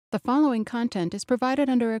The following content is provided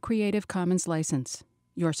under a Creative Commons license.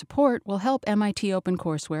 Your support will help MIT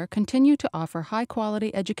OpenCourseware continue to offer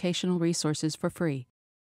high-quality educational resources for free.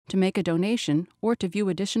 To make a donation or to view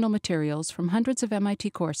additional materials from hundreds of MIT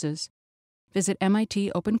courses, visit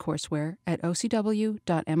MIT OpenCourseware at ocw.mit.edu.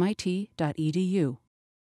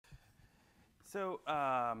 So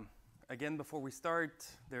again, before we start,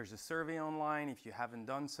 there's a survey online. If you haven't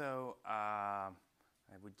done so,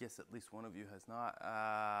 I would guess at least one of you has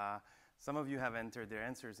not. Some of you have entered their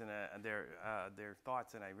answers and their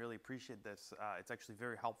thoughts, and I really appreciate this. It's actually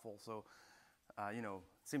very helpful. So, it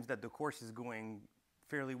seems that the course is going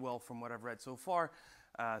fairly well from what I've read so far.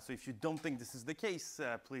 So if you don't think this is the case,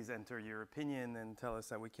 please enter your opinion and tell us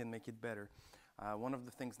how we can make it better. One of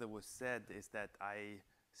the things that was said is that I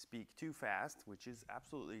speak too fast, which is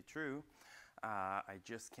absolutely true. I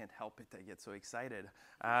just can't help it. I get so excited.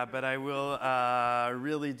 But I will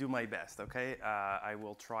really do my best, OK? I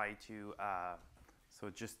will try to, so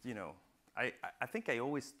just, I think I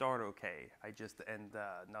always start OK. I just end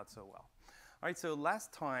not so well. All right, so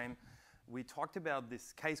last time we talked about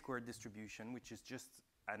this chi-squared distribution, which is just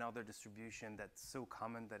another distribution that's so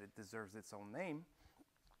common that it deserves its own name.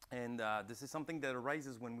 And this is something that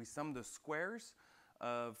arises when we sum the squares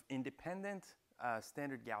of independent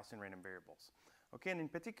standard Gaussian random variables. Okay, and in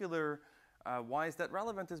particular, why is that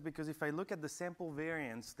relevant is because if I look at the sample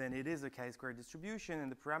variance, then it is a chi-square distribution,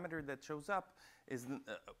 and the parameter that shows up is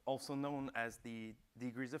also known as the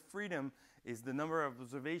degrees of freedom, is the number of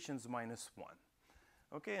observations minus 1.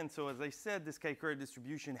 Okay, and so as I said, this chi-square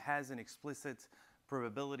distribution has an explicit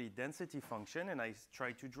probability density function, and I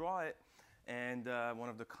tried to draw it. And one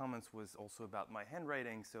of the comments was also about my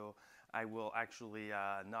handwriting, so I will actually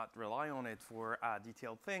not rely on it for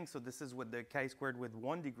detailed things. So this is what the chi-squared with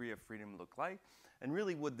 1 degree of freedom look like. And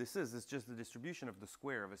really what this is just the distribution of the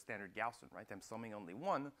square of a standard Gaussian, right? I'm summing only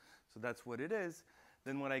 1, so that's what it is.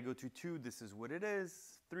 Then when I go to 2, this is what it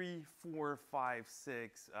is. 3, 4, 5,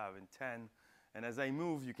 6, and 10. And as I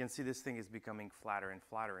move, you can see this thing is becoming flatter and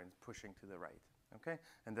flatter and pushing to the right. Okay?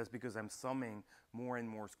 And that's because I'm summing more and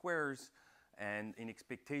more squares. And in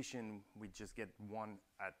expectation, we just get 1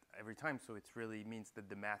 at every time. So it really means that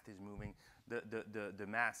the math is moving, the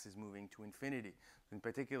mass is moving to infinity. In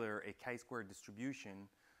particular, a chi-square distribution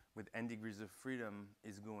with n degrees of freedom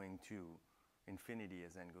is going to infinity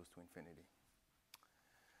as n goes to infinity.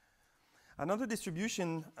 Another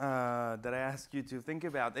distribution that I ask you to think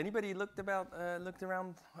about. Anybody looked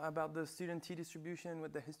around about the student t distribution,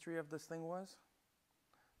 what the history of this thing was?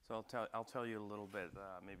 So I'll tell you a little bit.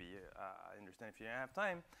 Maybe I understand if you don't have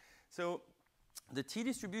time. So the t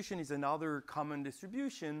distribution is another common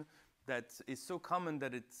distribution that is so common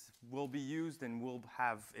that it will be used and will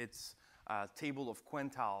have its table of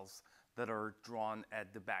quantiles that are drawn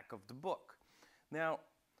at the back of the book. Now,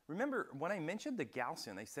 remember, when I mentioned the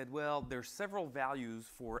Gaussian, I said, well, there's several values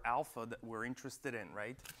for alpha that we're interested in,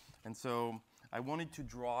 right? And so I wanted to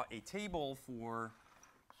draw a table for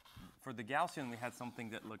the Gaussian. We had something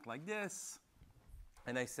that looked like this.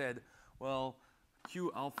 And I said, well,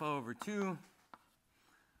 Q alpha over 2,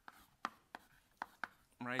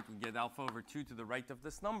 right? We get alpha over 2 to the right of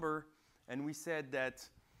this number. And we said that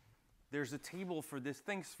there's a table for these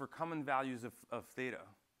things for common values of theta.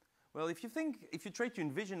 Well, if you try to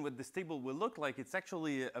envision what this table will look like, it's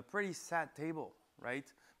actually a pretty sad table,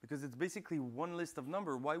 right? Because it's basically one list of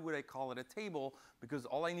number. Why would I call it a table? Because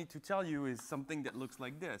all I need to tell you is something that looks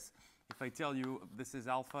like this. If I tell you this is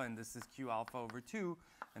alpha and this is Q alpha over 2,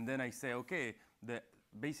 and then I say, OK,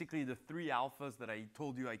 basically the 3 alphas that I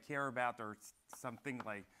told you I care about are something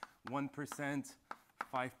like 1%,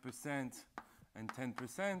 5%, and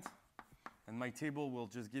 10%. And my table will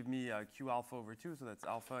just give me Q alpha over 2. So that's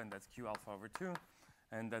alpha, and that's Q alpha over 2.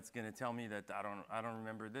 And that's going to tell me that I don't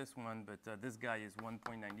remember this one, but this guy is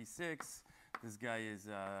 1.96. This guy is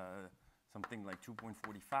something like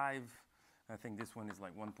 2.45. I think this one is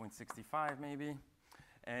like 1.65 maybe.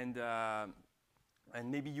 And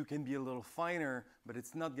maybe you can be a little finer, but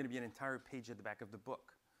it's not going to be an entire page at the back of the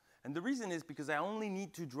book. And the reason is because I only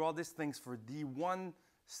need to draw these things for the one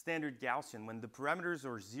standard Gaussian when the parameters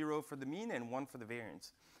are 0 for the mean and 1 for the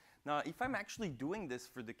variance. Now, if I'm actually doing this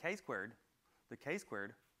for the chi-squared,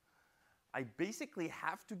 I basically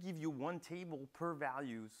have to give you one table per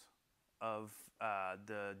values of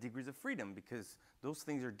the degrees of freedom because those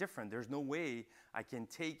things are different. There's no way I can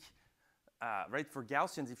take, right, for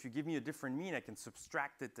Gaussians, if you give me a different mean, I can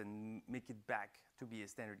subtract it and make it back to be a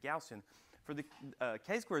standard Gaussian. For the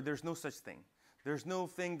chi-squared, there's no such thing. There's no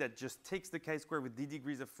thing that just takes the chi-squared with d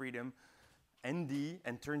degrees of freedom, nd,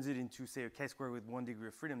 and turns it into, say, a chi-squared with 1 degree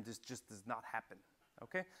of freedom. This just does not happen.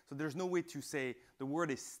 Okay? So there's no way to say the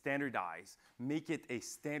word is standardized, make it a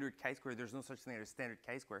standard chi-square. There's no such thing as a standard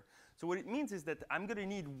chi-square. So what it means is that I'm going to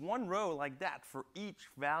need one row like that for each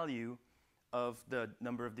value of the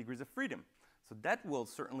number of degrees of freedom. So that will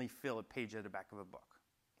certainly fill a page at the back of a book.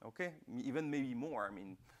 Okay? Even maybe more. I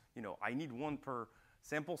mean, I need one per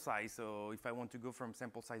sample size. So if I want to go from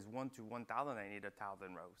sample size 1 to 1,000, I need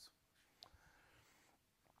 1,000 rows.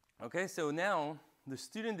 Okay, so now the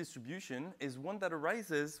student distribution is one that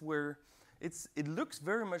arises where it looks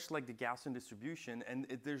very much like the Gaussian distribution. And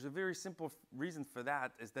there's a very simple reason for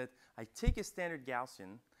that, is that I take a standard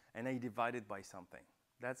Gaussian and I divide it by something.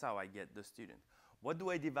 That's how I get the student. What do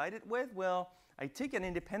I divide it with? Well, I take an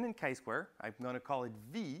independent chi-square. I'm going to call it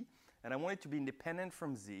V. And I want it to be independent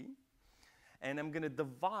from Z. And I'm going to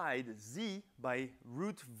divide Z by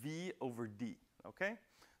root V over D. Okay?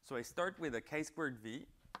 So I start with a chi-squared V.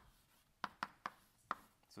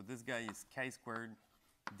 So this guy is chi-squared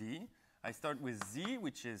D. I start with Z,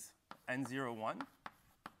 which is N01.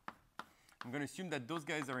 I'm going to assume that those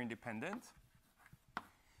guys are independent.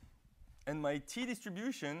 And my T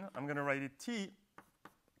distribution, I'm going to write it T,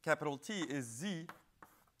 capital T, is Z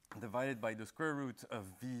divided by the square root of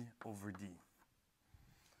V over D.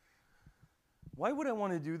 Why would I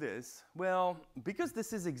want to do this? Well, because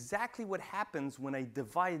this is exactly what happens when I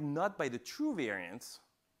divide not by the true variance,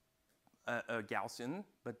 a Gaussian,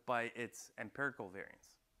 but by its empirical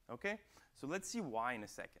variance. Okay? So let's see why in a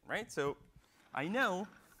second, right? So I know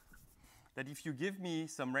that if you give me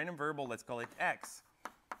some random variable, let's call it x,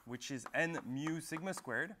 which is n mu sigma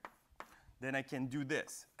squared, then I can do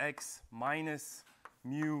this. X minus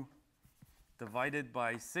mu divided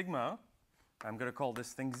by sigma. I'm going to call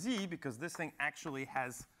this thing z, because this thing actually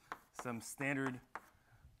has some standard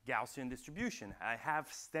Gaussian distribution. I have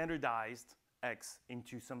standardized x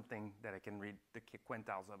into something that I can read the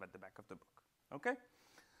quantiles of at the back of the book. Okay?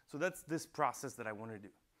 So that's this process that I want to do.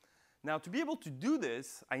 Now, to be able to do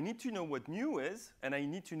this, I need to know what mu is, and I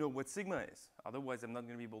need to know what sigma is. Otherwise, I'm not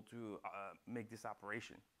going to be able to make this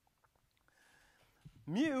operation.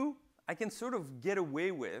 Mu, I can sort of get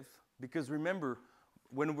away with, because remember,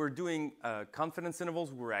 when we're doing confidence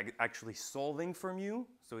intervals, we're actually solving for mu.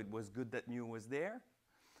 So it was good that mu was there.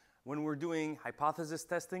 When we're doing hypothesis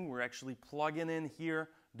testing, we're actually plugging in here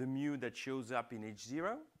the mu that shows up in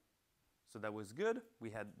H0. So that was good.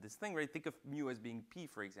 We had this thing, right? Think of mu as being p,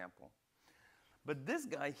 for example. But this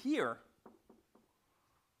guy here,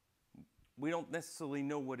 we don't necessarily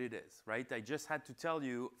know what it is, right? I just had to tell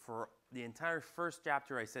you for the entire first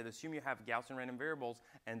chapter, I said, assume you have Gaussian random variables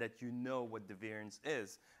and that you know what the variance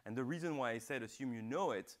is. And the reason why I said assume you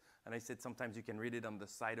know it, and I said sometimes you can read it on the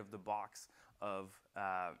side of the box of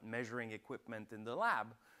measuring equipment in the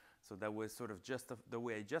lab. So that was sort of just the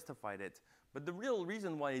way I justified it. But the real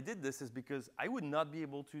reason why I did this is because I would not be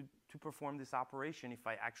able to perform this operation if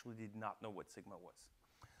I actually did not know what sigma was.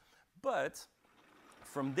 But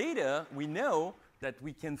from data, we know that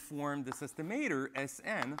we can form this estimator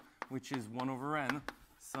Sn, which is 1 over n,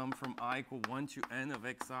 sum from I equal 1 to n of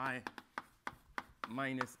xi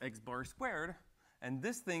minus x bar squared. And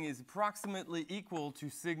this thing is approximately equal to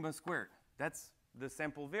sigma squared. That's the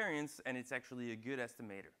sample variance, and it's actually a good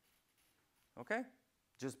estimator. Okay?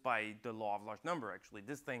 Just by the law of large number, actually.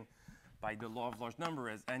 This thing, by the law of large number,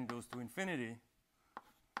 as n goes to infinity,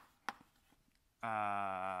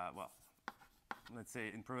 well, let's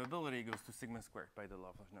say in probability, it goes to sigma squared by the law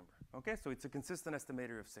of large number. Okay? So it's a consistent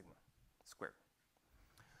estimator of sigma squared.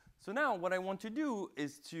 So now what I want to do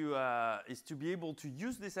is to be able to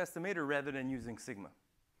use this estimator rather than using sigma.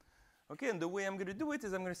 Okay, and the way I'm going to do it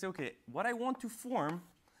is I'm going to say, OK, what I want to form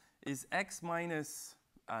is x minus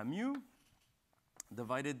mu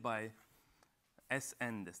divided by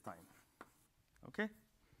Sn this time. OK?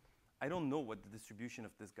 I don't know what the distribution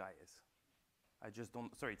of this guy is. I just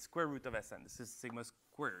don't, sorry, it's square root of Sn. This is sigma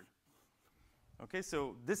squared. OK,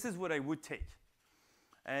 so this is what I would take.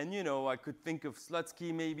 And I could think of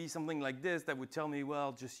Slutsky, maybe something like this, that would tell me,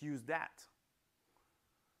 well, just use that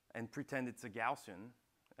and pretend it's a Gaussian.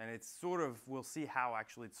 And it's sort of, we'll see how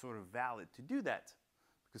actually it's sort of valid to do that,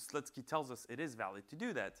 because Slutsky tells us it is valid to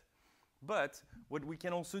do that. But what we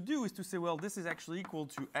can also do is to say, well, this is actually equal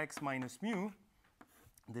to x minus mu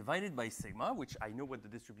divided by sigma, which I know what the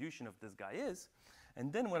distribution of this guy is.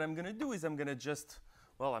 And then what I'm going to do is I'm going to just,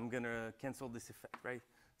 well, I'm going to cancel this effect, right?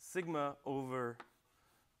 Sigma over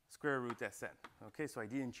square root Sn. Okay, so I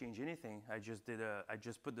didn't change anything. I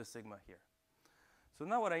just put the sigma here. So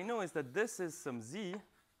now what I know is that this is some z,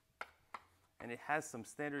 and it has some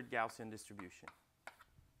standard Gaussian distribution.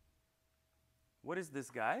 What is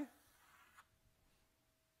this guy?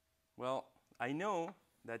 Well, I know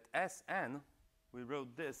that Sn we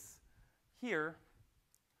wrote this here.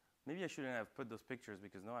 Maybe I shouldn't have put those pictures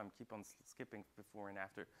because now I'm keep on skipping before and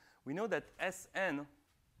after. We know that Sn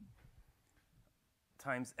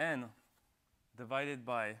times n divided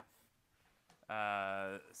by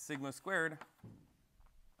sigma squared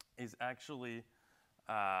is actually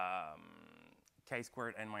k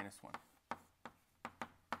squared n minus 1.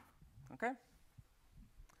 OK?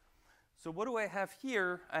 So what do I have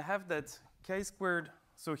here? I have that k squared.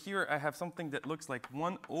 So here I have something that looks like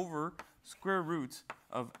 1 over square root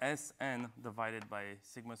of Sn divided by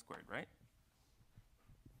sigma squared, right?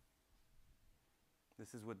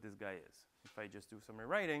 This is what this guy is. If I just do some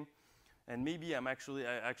rewriting, and maybe I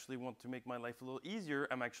actually want to make my life a little easier,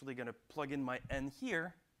 I'm actually going to plug in my n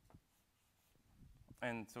here.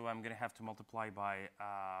 And so I'm going to have to multiply by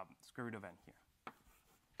square root of n here.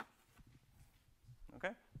 OK?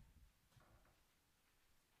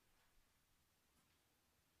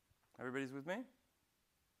 Everybody's with me?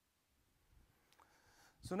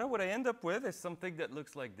 So now what I end up with is something that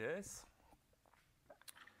looks like this,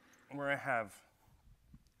 where I have,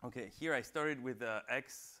 OK, here I started with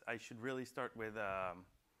x. I should really start with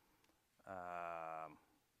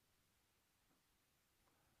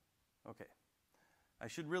OK. I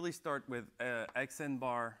should really start with xn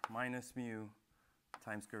bar minus mu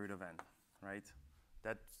times square root of n, right?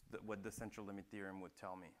 That's what the central limit theorem would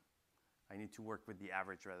tell me. I need to work with the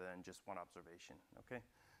average rather than just one observation, OK?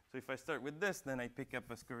 So if I start with this, then I pick up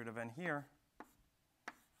a square root of n here.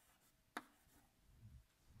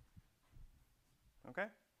 OK?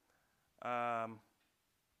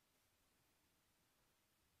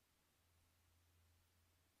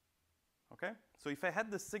 OK? So if I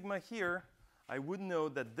had the sigma here, I would know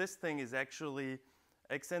that this thing is actually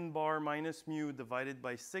xn bar minus mu divided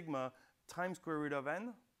by sigma times square root of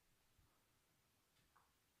n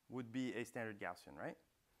would be a standard Gaussian, right?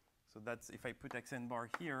 So that's, if I put xn bar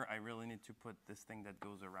here, I really need to put this thing that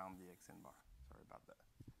goes around the xn bar. Sorry about that.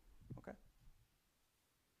 OK?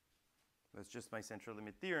 That's just my central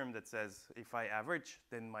limit theorem that says if I average,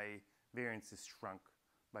 then my variance is shrunk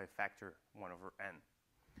by a factor 1 over n.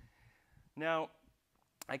 Now,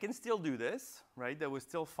 I can still do this, right? That was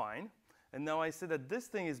still fine. And now I said that this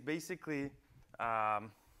thing is basically,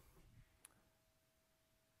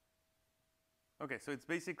 OK, so it's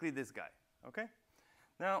basically this guy, OK?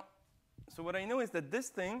 Now, so what I know is that this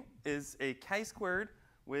thing is a chi squared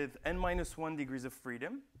with n minus 1 degrees of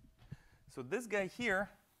freedom. So this guy here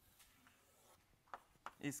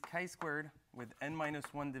is chi squared with n minus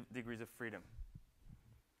 1 degrees of freedom.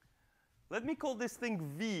 Let me call this thing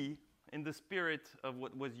v in the spirit of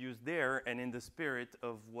what was used there and in the spirit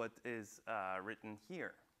of what is written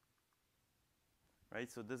here.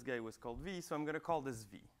 Right? So this guy was called v, so I'm going to call this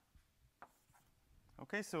v.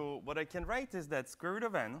 OK, so what I can write is that square root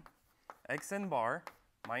of n xn bar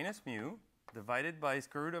minus mu divided by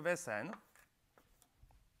square root of Sn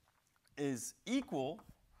is equal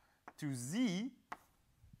to z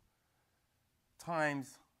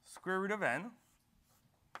times square root of n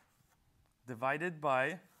divided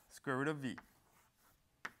by square root of v.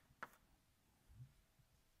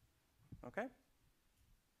 OK?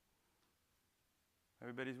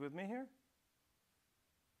 Everybody's with me here?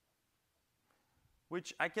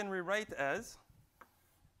 Which I can rewrite as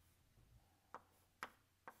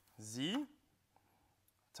z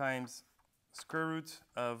times square root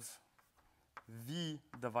of v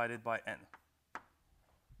divided by n.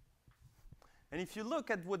 And if you look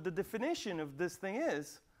at what the definition of this thing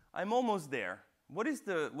is, I'm almost there. What is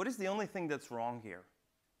the only thing that's wrong here?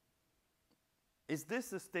 Is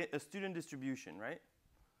this a student distribution, right?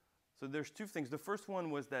 So there's two things. The first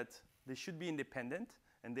one was that they should be independent,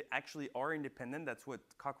 and they actually are independent. That's what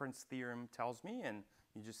Cochrane's theorem tells me, and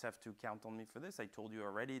you just have to count on me for this. I told you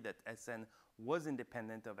already that Sn was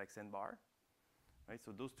independent of xn bar, right?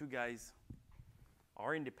 So those two guys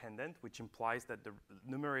are independent, which implies that the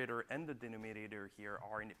numerator and the denominator here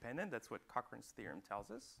are independent. That's what Cochrane's theorem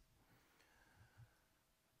tells us.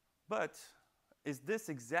 But is this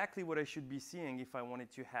exactly what I should be seeing if I wanted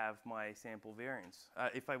to have my sample variance?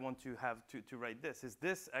 If I want to have to write this, is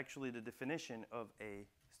this actually the definition of a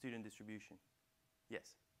student distribution?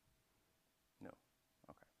 Yes? No?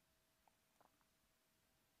 OK.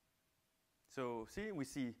 So see, we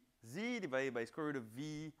see z divided by square root of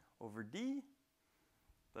v over d.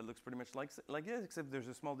 That looks pretty much like this, except there's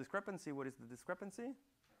a small discrepancy. What is the discrepancy?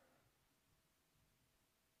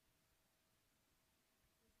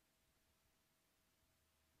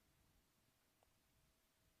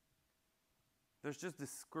 There's just this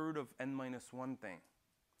square root of n minus 1 thing,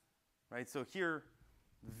 right? So here,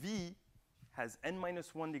 v has n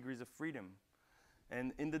minus 1 degrees of freedom.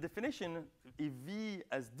 And in the definition, if v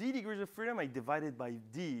has d degrees of freedom, I divide it by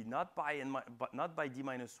d, not by d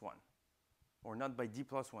minus 1, or not by d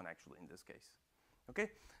plus 1, actually, in this case. OK?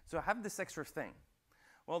 So I have this extra thing.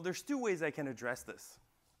 Well, there's two ways I can address this.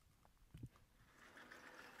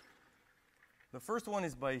 The first one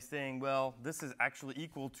is by saying, well, this is actually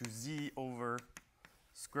equal to z over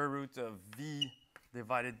square root of v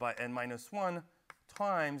divided by n minus 1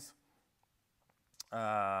 times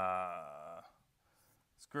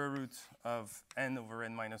square root of n over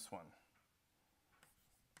n minus 1.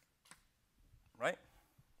 Right?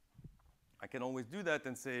 I can always do that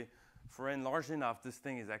and say, for n large enough, this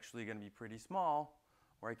thing is actually going to be pretty small,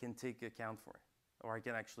 or I can take account for it. Or I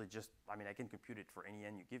can actually just, I mean, I can compute it for any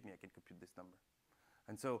n you give me. I can compute this number.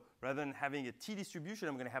 And so rather than having a t distribution,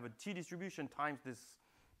 I'm going to have a t distribution times this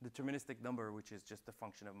deterministic number, which is just a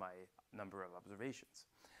function of my number of observations.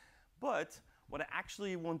 But what I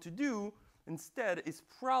actually want to do instead is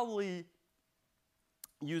probably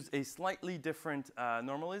use a slightly different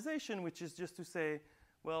normalization, which is just to say,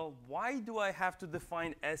 well, why do I have to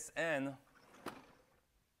define Sn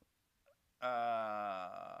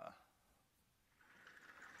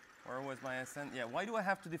where was my Sn? Yeah, why do I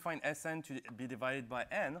have to define Sn to be divided by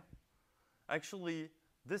n? Actually,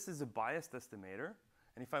 this is a biased estimator.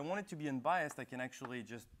 And if I want it to be unbiased, I can actually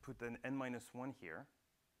just put an n minus 1 here.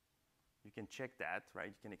 You can check that, right?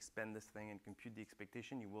 You can expand this thing and compute the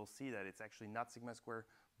expectation. You will see that it's actually not sigma squared,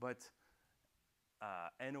 but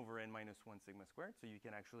n over n minus 1 sigma squared. So you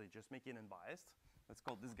can actually just make it unbiased. Let's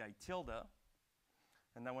call this guy tilde.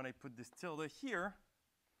 And now when I put this tilde here,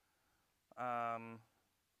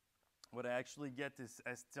 what I actually get is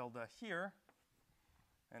S tilde here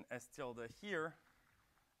and S tilde here.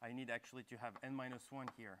 I need actually to have n minus 1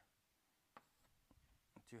 here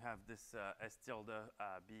to have this S tilde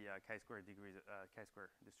be chi-square degree, chi-square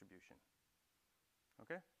distribution.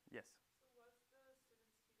 OK? Yes? So was the student's t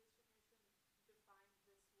distribution defined this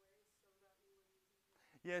way so that we were using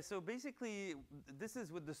the? Yeah, so basically, this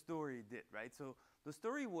is what the story did, right? So the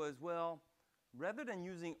story was, well, rather than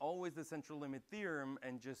using always the central limit theorem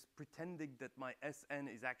and just pretending that my Sn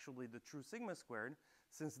is actually the true sigma squared,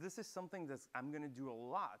 since this is something that I'm going to do a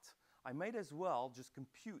lot, I might as well just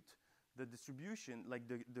compute the distribution, like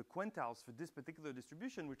the quantiles for this particular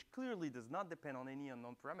distribution, which clearly does not depend on any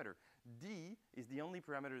unknown parameter. D is the only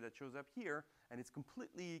parameter that shows up here, and it's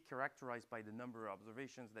completely characterized by the number of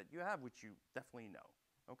observations that you have, which you definitely know.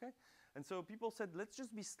 OK? And so people said, let's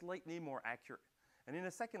just be slightly more accurate. And in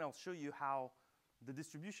a second, I'll show you how the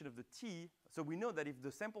distribution of the t, so we know that if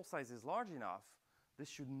the sample size is large enough, this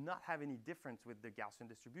should not have any difference with the Gaussian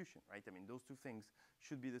distribution, right? I mean, those two things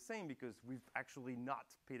should be the same because we've actually not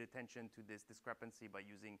paid attention to this discrepancy by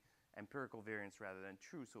using empirical variance rather than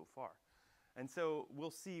true so far. And so we'll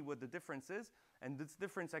see what the difference is. And this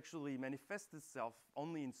difference actually manifests itself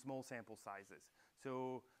only in small sample sizes.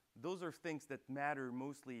 So those are things that matter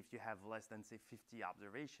mostly if you have less than, say, 50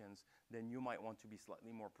 observations. Then you might want to be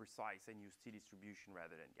slightly more precise and use t distribution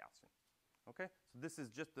rather than Gaussian. OK? So this is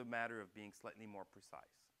just a matter of being slightly more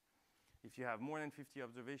precise. If you have more than 50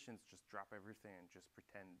 observations, just drop everything and just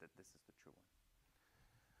pretend that this is the true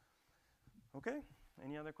one. OK?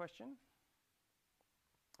 Any other question?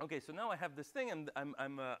 OK, so now I have this thing, and I'm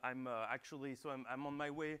on my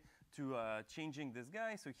way to changing this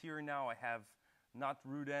guy. So here now I have not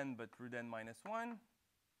root n, but root n minus 1.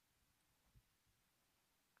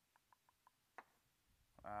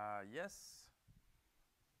 Yes.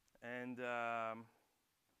 And is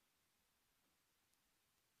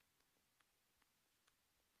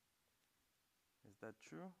that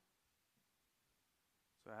true?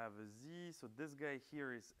 So I have a z. So this guy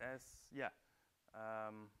here is s. Yeah.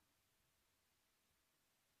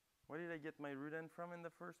 Where did I get my root n from in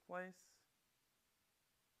the first place?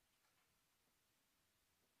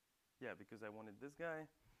 Yeah, because I wanted this guy.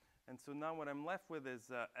 And so now what I'm left with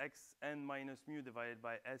is xn minus mu divided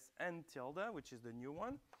by sn tilde, which is the new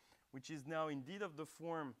one, which is now indeed of the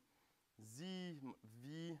form z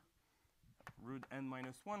v root n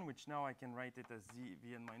minus 1, which now I can write it as z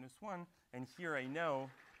vn minus 1. And here I know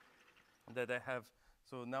that I have,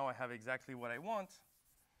 so now I have exactly what I want.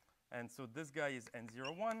 And so this guy is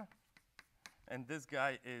n01, and this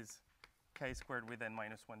guy is chi-squared with n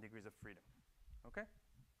minus 1 degrees of freedom. OK?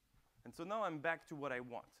 And so now I'm back to what I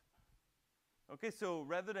want. OK, so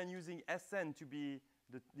rather than using Sn to be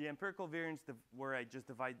the empirical variance where I just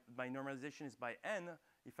divide, my normalization is by n,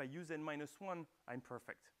 if I use n minus 1, I'm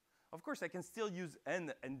perfect. Of course, I can still use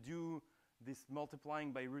n and do this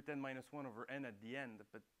multiplying by root n minus 1 over n at the end,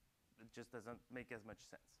 but it just doesn't make as much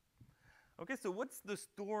sense. OK, so what's the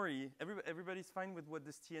story? Everybody's fine with what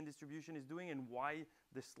this Tn distribution is doing and why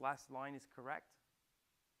this last line is correct?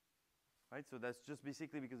 Right, so that's just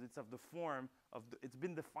basically because it's of the form of it's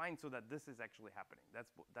been defined so that this is actually happening.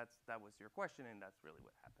 That was your question, and that's really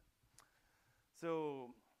what happened.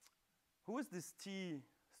 So who is this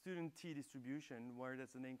student T distribution? Where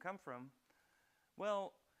does the name come from?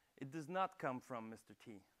 Well, it does not come from Mr.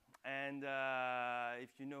 T. And if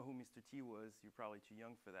you know who Mr. T was, you're probably too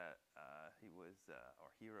young for that. He was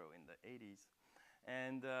our hero in the 80s.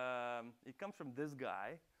 And it comes from this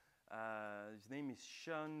guy. His name is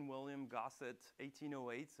Sean William Gossett,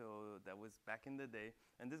 1808, so that was back in the day.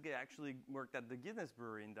 And this guy actually worked at the Guinness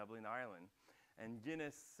Brewery in Dublin, Ireland. And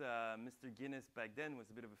Guinness, Mr. Guinness back then was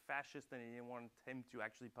a bit of a fascist, and he didn't want him to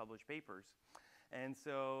actually publish papers. And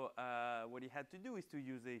so what he had to do is to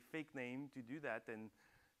use a fake name to do that, and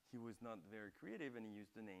he was not very creative, and he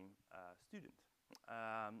used the name student,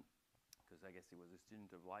 because I guess he was a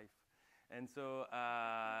student of life. And so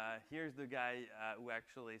here's the guy who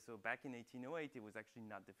actually, so back in 1808, it was actually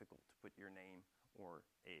not difficult to put your name or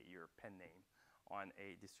your pen name on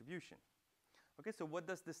a distribution. OK, so what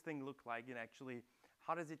does this thing look like? And actually,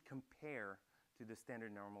 how does it compare to the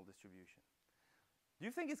standard normal distribution? Do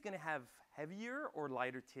you think it's going to have heavier or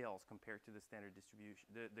lighter tails compared to the standard distribution,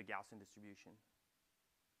 the Gaussian distribution?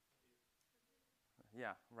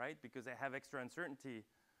 Yeah, right, because I have extra uncertainty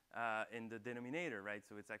in the denominator, right?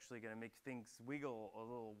 So it's actually going to make things wiggle a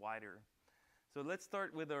little wider. So let's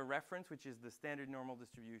start with a reference, which is the standard normal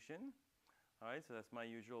distribution. All right, so that's my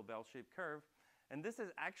usual bell-shaped curve. And this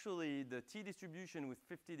is actually the T distribution with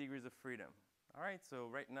 50 degrees of freedom. All right, so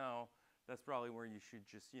right now, that's probably where you should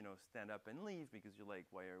just stand up and leave, because you're like,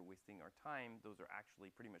 why are we wasting our time? Those are actually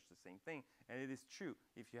pretty much the same thing. And it is true.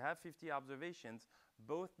 If you have 50 observations,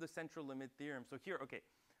 both the central limit theorem. So here, OK.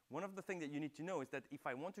 One of the things that you need to know is that if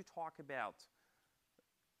I want to talk about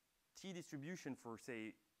T distribution for,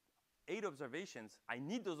 say, 8 observations, I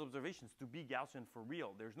need those observations to be Gaussian for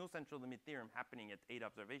real. There's no central limit theorem happening at 8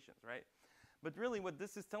 observations, right? But really, what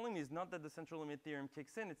this is telling me is not that the central limit theorem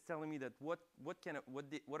kicks in. It's telling me that what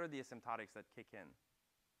are the asymptotics that kick in?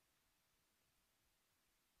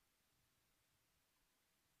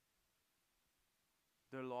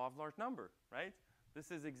 The law of large number, right?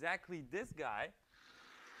 This is exactly this guy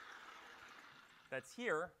that's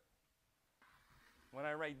here. When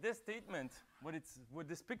I write this statement, what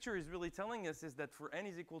this picture is really telling us is that for n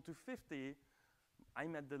is equal to 50,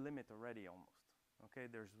 I'm at the limit already almost. Okay,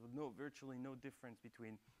 there's virtually no difference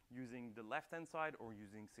between using the left-hand side or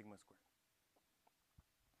using sigma squared.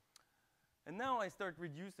 And now I start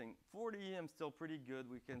reducing. 40, I'm still pretty good.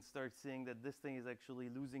 We can start seeing that this thing is actually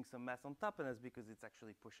losing some mass on top of us because it's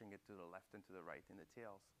actually pushing it to the left and to the right in the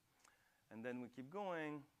tails. And then we keep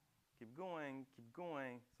going, keep going, keep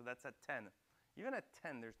going. So that's at 10. Even at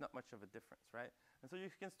 10, there's not much of a difference, right? And so you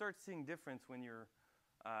can start seeing difference when you're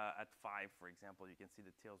at 5, for example. You can see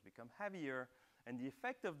the tails become heavier. And the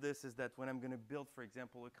effect of this is that when I'm going to build, for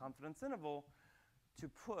example, a confidence interval to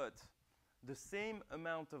put the same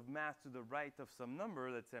amount of mass to the right of some number,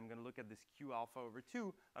 let's say I'm going to look at this Q alpha over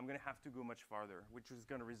 2, I'm going to have to go much farther, which is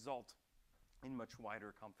going to result in much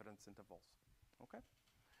wider confidence intervals. OK?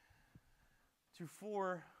 2,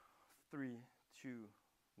 4, 3, 2,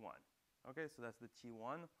 1. OK, so that's the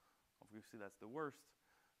T1. Obviously, that's the worst.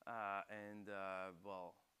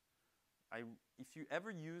 Well, if you ever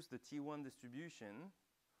use the T1 distribution,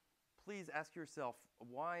 please ask yourself,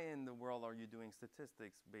 why in the world are you doing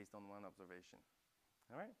statistics based on one observation?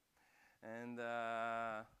 All right? And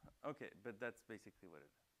OK, but that's basically what it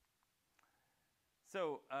is.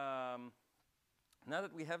 So now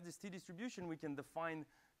that we have this T distribution, we can define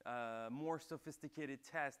more sophisticated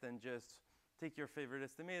tests than just take your favorite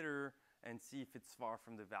estimator and see if it's far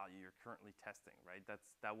from the value you're currently testing, right?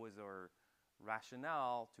 That was our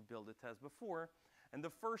rationale to build a test before. And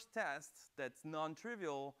the first test that's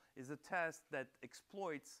non-trivial is a test that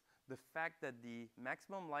exploits the fact that the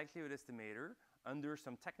maximum likelihood estimator, under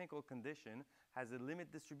some technical condition, has a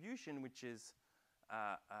limit distribution which is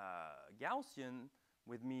Gaussian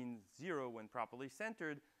with mean 0 when properly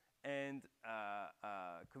centered, and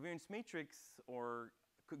covariance matrix or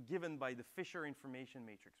given by the Fisher information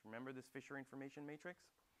matrix. Remember this Fisher information matrix?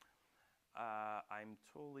 I'm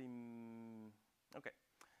totally OK.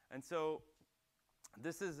 And so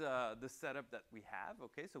this is the setup that we have.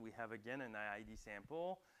 OK, so we have, again, an IID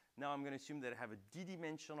sample. Now I'm going to assume that I have a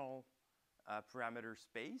d-dimensional parameter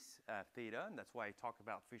space, theta. And that's why I talk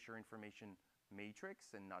about Fisher information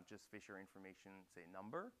matrix and not just Fisher information, say,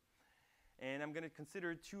 number. And I'm going to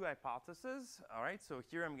consider 2 hypotheses. All right, so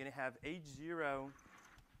here I'm going to have H0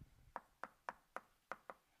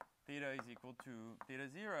 theta is equal to theta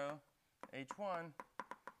 0, h1,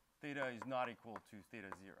 theta is not equal to theta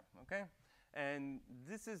 0, OK? And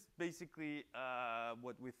this is basically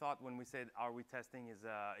what we thought when we said, are we testing is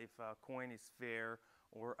if a coin is fair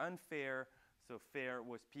or unfair. So fair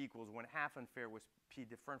was p equals 1/2, unfair was p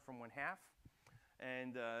different from 1/2.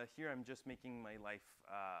 And here I'm just making my life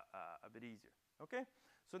a bit easier. OK?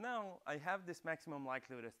 So now I have this maximum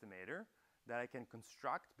likelihood estimator that I can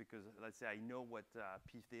construct, because let's say I know what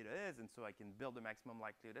p theta is, and so I can build a maximum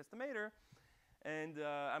likelihood estimator. And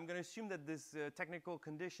I'm going to assume that this technical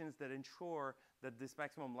conditions that ensure that this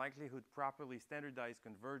maximum likelihood properly standardized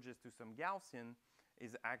converges to some Gaussian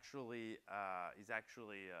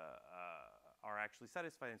are actually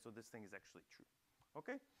satisfied, and so this thing is actually true.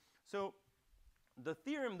 OK? So the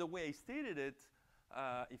theorem, the way I stated it,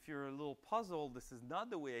 if you're a little puzzled, this is not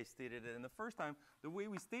the way I stated it. And the first time, the way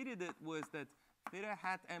we stated it was that theta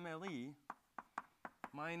hat MLE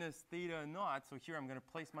minus theta naught. So here I'm going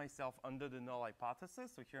to place myself under the null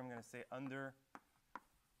hypothesis. So here I'm going to say under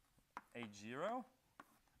H0.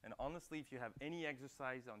 And honestly, if you have any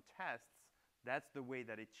exercise on tests, that's the way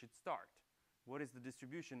that it should start. What is the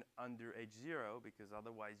distribution under H0? Because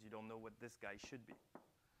otherwise, you don't know what this guy should be.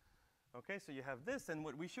 OK, so you have this. And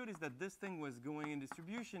what we showed is that this thing was going in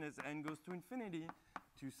distribution as n goes to infinity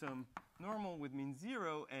to some normal with mean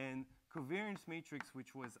 0 and covariance matrix,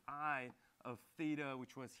 which was I of theta,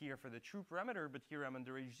 which was here for the true parameter. But here I'm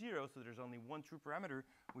under H0, so there's only one true parameter,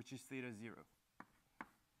 which is theta 0.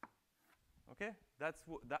 OK,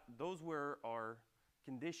 those were our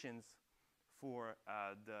conditions for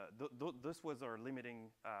this was our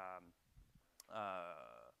limiting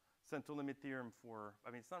central limit theorem for,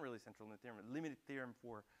 I mean, it's not really central limit theorem, but limited theorem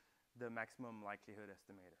for the maximum likelihood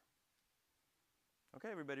estimator. OK,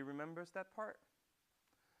 everybody remembers that part?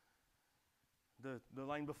 The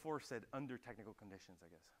line before said under technical conditions, I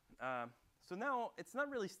guess. So now it's not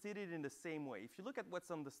really stated in the same way. If you look at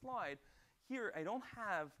what's on the slide, here I don't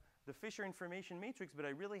have the Fisher information matrix, but I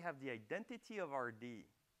really have the identity of RD.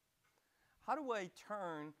 How do I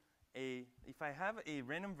turn if I have a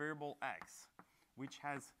random variable x, which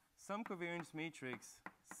has some covariance matrix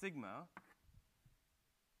sigma,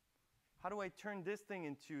 how do I turn this thing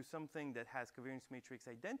into something that has covariance matrix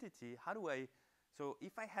identity? How do I, so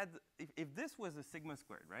if this was a sigma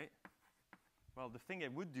squared, right? Well, the thing I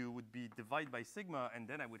would do would be divide by sigma, and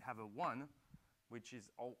then I would have a 1, which is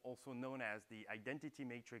also known as the identity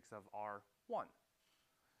matrix of R1.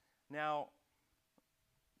 Now,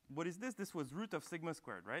 what is this? This was root of sigma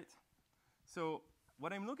squared, right? So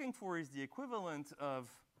what I'm looking for is the equivalent of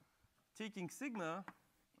taking sigma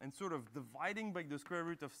and sort of dividing by the square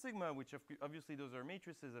root of sigma, which obviously those are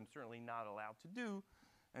matrices I'm certainly not allowed to do.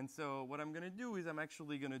 And so what I'm going to do is I'm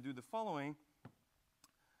actually going to do the following.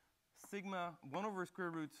 Sigma 1 over square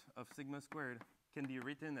root of sigma squared can be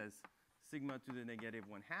written as sigma to the negative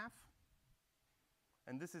 1/2.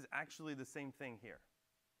 And this is actually the same thing here.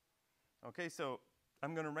 OK, so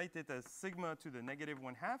I'm going to write it as sigma to the negative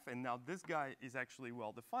 1/2. And now this guy is actually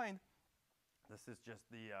well defined. This is just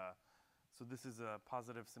the, so this is a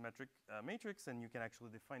positive symmetric matrix. And you can actually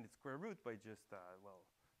define its square root by just, well,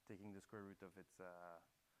 taking the square root of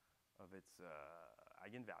its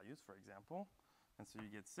eigenvalues, for example. And so you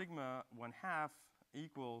get sigma 1/2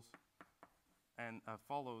 equals and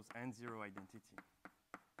follows n0 identity.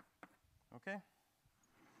 OK?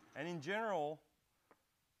 And in general,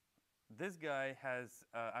 this guy has,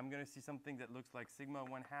 I'm going to see something that looks like sigma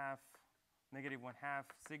 1/2, negative 1/2,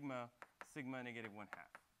 sigma, sigma, negative 1/2.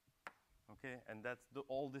 OK? And that's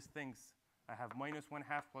all these things. I have minus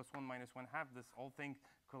 1/2 plus 1 minus 1/2. This whole thing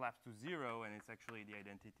collapsed to 0, and it's actually the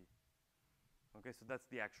identity. OK, so that's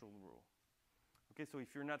the actual rule. OK, so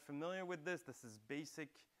if you're not familiar with this, this is basic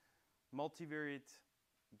multivariate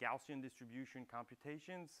Gaussian distribution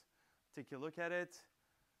computations. Take a look at it.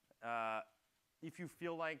 If you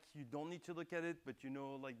feel like you don't need to look at it, but you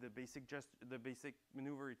know like the basic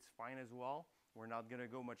maneuver, it's fine as well. We're not going to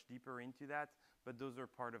go much deeper into that. But those are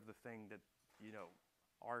part of the thing that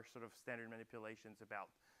are sort of standard manipulations about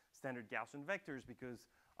standard Gaussian vectors, because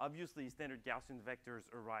obviously standard Gaussian vectors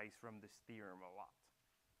arise from this theorem a lot.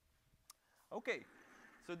 OK,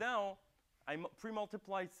 so now I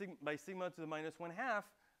pre-multiplied by sigma to the minus 1/2.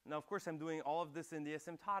 Now, of course, I'm doing all of this in the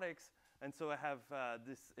asymptotics. And so I have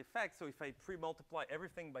this effect. So if I pre-multiply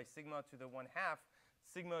everything by sigma to the 1/2,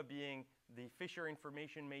 sigma being the Fisher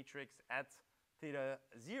information matrix at theta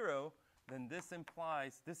 0, then this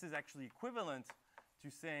implies this is actually equivalent to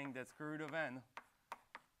saying that square root of n.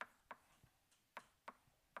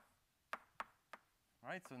 All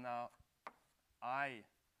right, so now I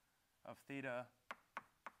of theta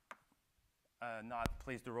naught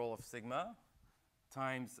plays the role of sigma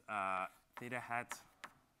times theta hat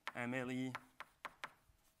MLE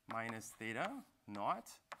minus theta naught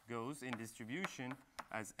goes in distribution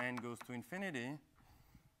as n goes to infinity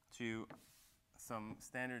to some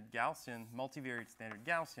standard Gaussian, multivariate standard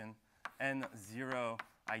Gaussian, n0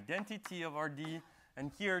 identity of RD.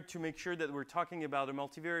 And here, to make sure that we're talking about a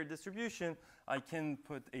multivariate distribution, I can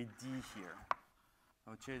put a D here.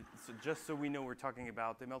 Okay, so just so we know we're talking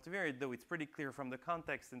about the multivariate, though it's pretty clear from the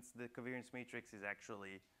context since the covariance matrix is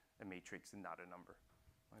actually a matrix and not a number.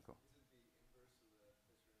 Michael?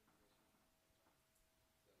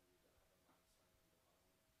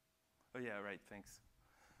 Oh, yeah, right, thanks.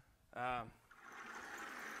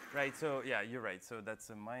 Right, so yeah, you're right. So that's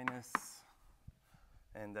a minus,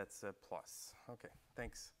 and that's a plus. OK,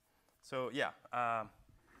 thanks. So yeah,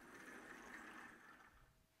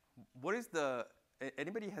 what is the,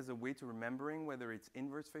 anybody has a way to remembering whether it's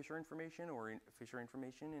inverse Fisher information or Fisher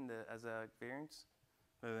information in the, as a variance,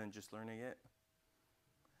 rather than just learning it?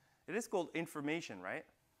 It is called information, right?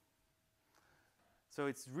 So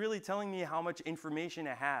it's really telling me how much information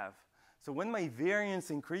I have. So when my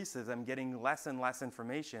variance increases, I'm getting less and less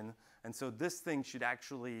information. And so this thing should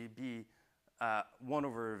actually be 1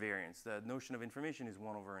 over a variance. The notion of information is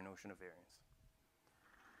 1 over a notion of variance.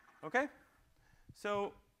 OK?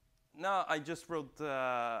 So now I just wrote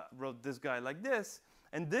this guy like this.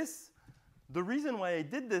 And this, the reason why I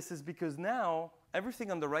did this is because now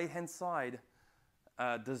everything on the right-hand side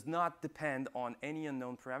does not depend on any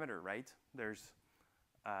unknown parameter, right? There's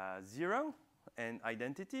 0 and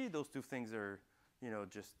identity. Those two things are,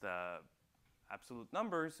 just absolute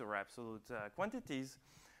numbers or absolute quantities,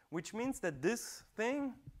 which means that this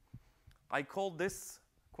thing, I call this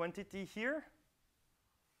quantity here.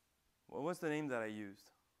 What was the name that I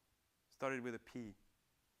used? Started with a P.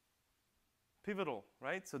 Pivotal,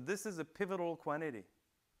 right? So this is a pivotal quantity,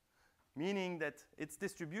 meaning that its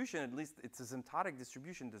distribution, at least its asymptotic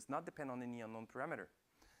distribution, does not depend on any unknown parameter.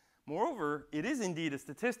 Moreover, it is indeed a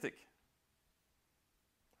statistic,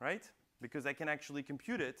 right? Because I can actually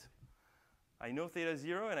compute it. I know theta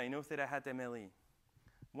 0, and I know theta hat MLE.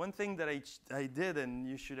 One thing that I did, and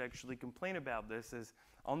you should actually complain about this, is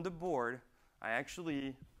on the board, I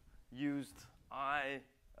actually used I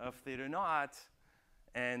of theta naught.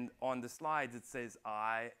 And on the slides, it says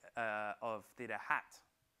I of theta hat.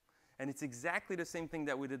 And it's exactly the same thing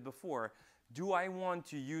that we did before. Do I want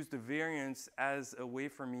to use the variance as a way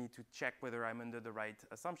for me to check whether I'm under the right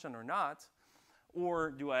assumption or not?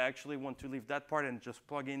 Or do I actually want to leave that part and just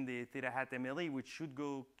plug in the theta hat MLE, which should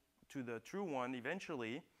go to the true one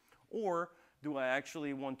eventually? Or do I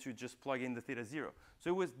actually want to just plug in the theta 0?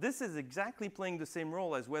 So this is exactly playing the same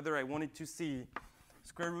role as whether I wanted to see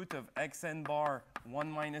square root of xn bar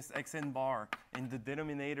 1 minus xn bar in the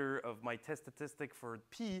denominator of my test statistic for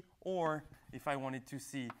p, or if I wanted to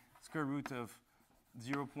see square root of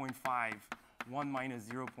 0.5, 1 minus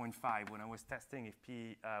 0.5 when I was testing if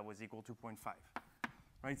p was equal to 0.5.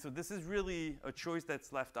 Right? So this is really a choice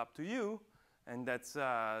that's left up to you. And that's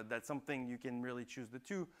something you can really choose the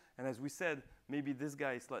two. And as we said, maybe this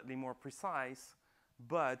guy is slightly more precise.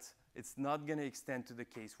 But it's not going to extend to the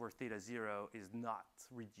case where theta 0 is not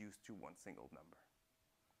reduced to one single number.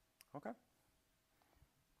 OK?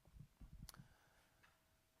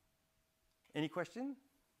 Any question?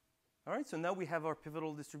 All right, so now we have our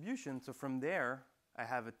pivotal distribution. So from there, I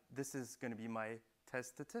have this is going to be my test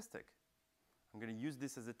statistic. I'm going to use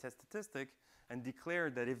this as a test statistic and declare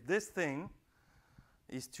that if this thing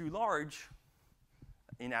is too large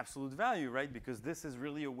in absolute value, right? Because this is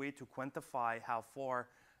really a way to quantify how far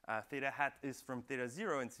theta hat is from theta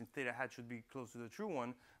 0. And since theta hat should be close to the true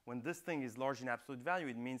one, when this thing is large in absolute value,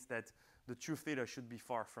 it means that the true theta should be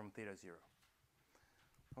far from theta 0.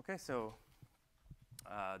 OK, so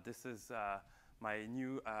this is my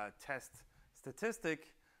new test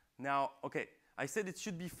statistic. Now, OK, I said it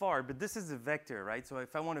should be far, but this is a vector, right? So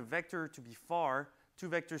if I want a vector to be far, two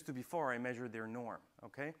vectors to be far, I measure their norm,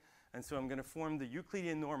 OK? And so I'm going to form the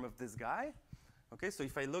Euclidean norm of this guy. OK, so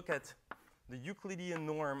if I look at the Euclidean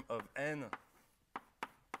norm of n,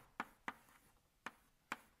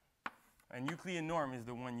 and Euclidean norm is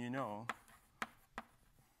the one you know.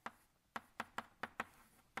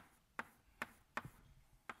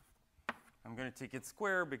 I'm going to take it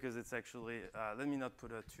square because it's actually, let me not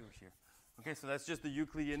put a 2 here. OK, so that's just the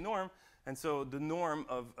Euclidean norm. And so the norm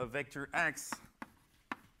of a vector x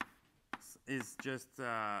is just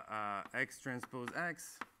x transpose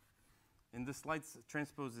x. In the slides,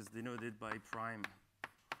 transpose is denoted by prime.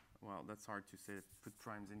 Well, that's hard to say. Put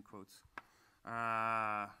primes in quotes.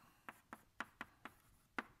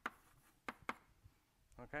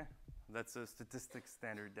 OK, That's a statistics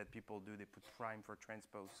standard that people do. They put prime for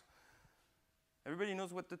transpose. Everybody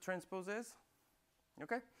knows what the transpose is?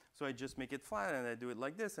 OK? So I just make it flat, and I do it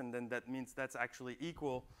like this. And then that means that's actually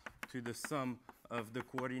equal to the sum of the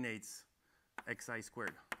coordinates xi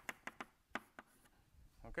squared.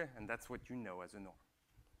 OK? And that's what you know as a norm.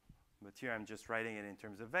 But here I'm just writing it in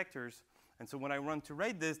terms of vectors. And so when I run to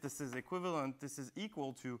write this, this is equivalent. This is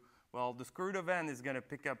equal to, well, the square root of n is going to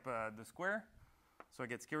pick up the square. So I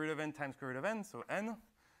get square root of n times square root of n, so n.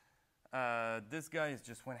 This guy is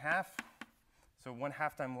just 1/2. So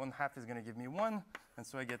 1/2 times 1/2 is going to give me 1. And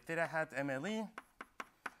so I get theta hat MLE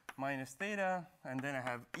minus theta. And then I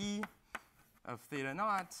have E of theta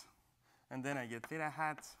naught. And then I get theta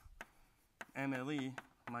hat MLE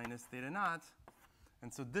minus theta naught.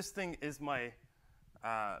 And so this thing is my,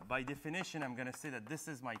 by definition, I'm going to say that this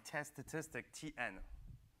is my test statistic Tn.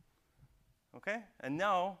 OK? And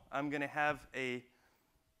now I'm going to have a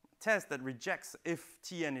test that rejects if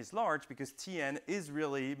Tn is large, because Tn is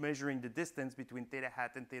really measuring the distance between theta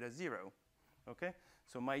hat and theta 0. OK?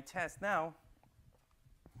 So my test now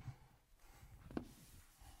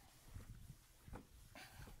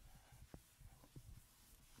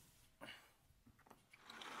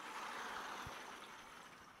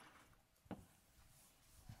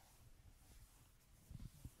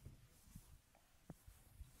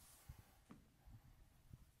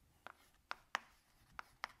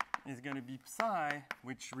is going to be psi,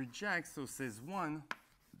 which rejects, so says 1,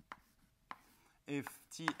 if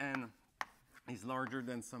Tn is larger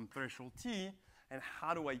than some threshold t. And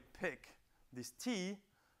how do I pick this t?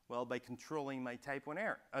 Well, by controlling my type 1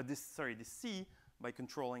 error. This c by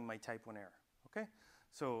controlling my type 1 error. OK?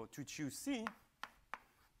 So to choose c,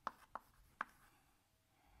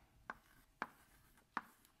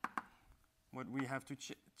 what we have to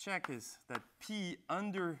check is that p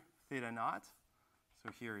under theta naught, so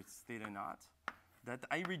here it's theta naught, that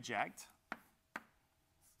I reject,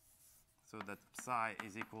 so that psi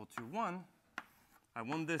is equal to 1. I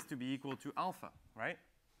want this to be equal to alpha, right?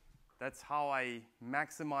 That's how I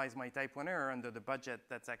maximize my type 1 error under the budget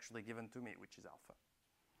that's actually given to me, which is alpha.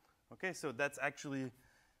 OK, so that's actually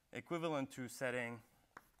equivalent to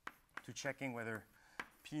checking whether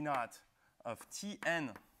p naught of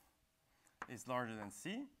Tn is larger than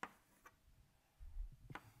c.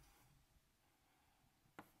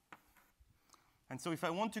 And so if I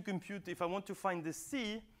want to compute, if I want to find this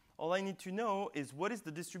c, all I need to know is what is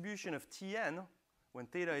the distribution of Tn when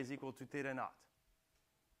theta is equal to theta naught,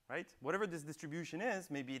 right? Whatever this distribution is,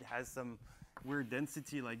 maybe it has some weird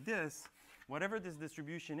density like this. Whatever this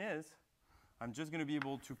distribution is, I'm just going to be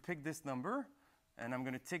able to pick this number. And I'm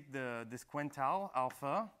going to take this quantile,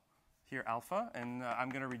 alpha, here alpha. And I'm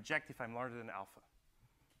going to reject if I'm larger than alpha,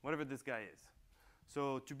 whatever this guy is.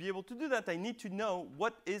 So to be able to do that, I need to know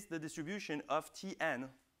what is the distribution of Tn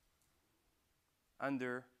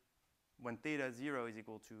under when theta 0 is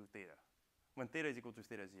equal to theta. When theta is equal to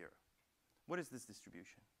theta 0. What is this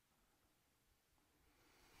distribution?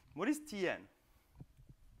 What is Tn?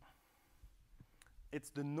 It's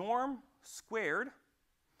the norm squared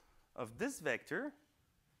of this vector.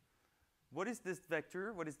 What is this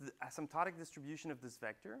vector? What is the asymptotic distribution of this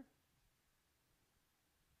vector?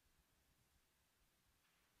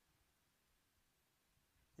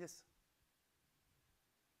 Yes?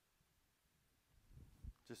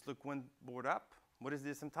 Just look one board up. What is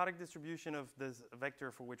the asymptotic distribution of this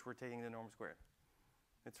vector for which we're taking the norm squared?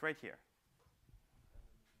 It's right here.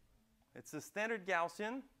 It's a standard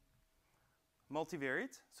Gaussian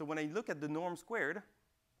multivariate. So when I look at the norm squared,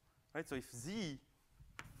 right, so if z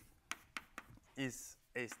is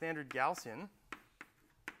a standard Gaussian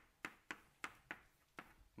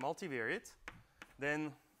multivariate,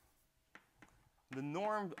 then the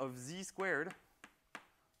norm of z squared,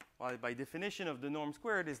 well, by definition of the norm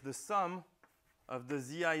squared, is the sum of the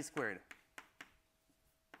zi squared.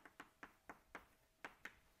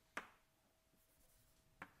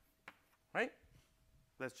 Right?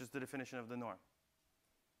 That's just the definition of the norm.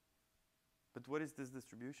 But what is this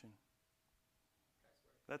distribution?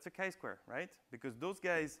 That's a chi-square, right? Because those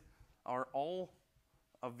guys are all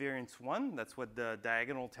of variance 1. That's what the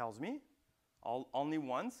diagonal tells me. Only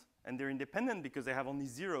ones. And they're independent because they have only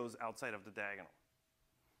zeros outside of the diagonal.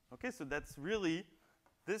 OK, so that's really,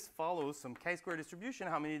 this follows some chi-square distribution.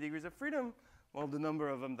 How many degrees of freedom? Well, the number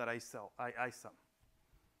of them that I sum.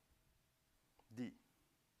 D.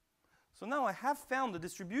 So now I have found the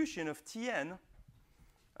distribution of Tn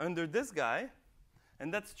under this guy.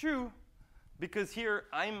 And that's true because here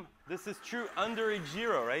this is true under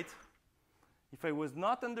H0, right? If I was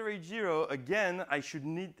not under H0, again,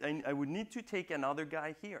 I would need to take another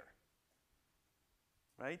guy here,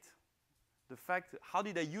 right? The fact, how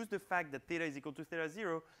did I use the fact that theta is equal to theta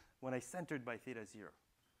 0 when I centered by theta 0?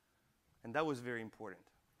 And that was very important.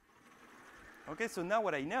 OK, so now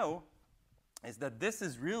what I know is that this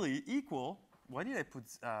is really equal. Why did I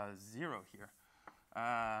put 0 here?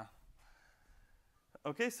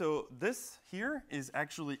 OK, so this here is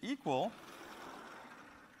actually equal.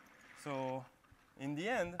 So in the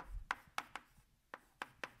end,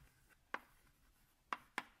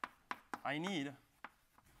 I need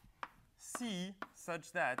C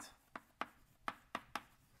such that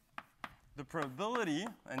the probability,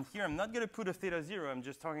 and here I'm not going to put a theta 0. I'm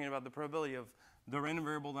just talking about the probability of the random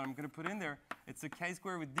variable that I'm going to put in there. It's a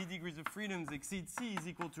chi-square with d degrees of freedoms exceeds C is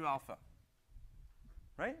equal to alpha.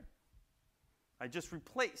 Right? I just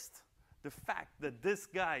replaced the fact that this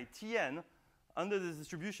guy, Tn, under this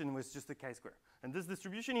distribution was just a chi-square. And this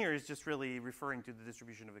distribution here is just really referring to the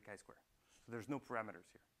distribution of the chi-square. So there's no parameters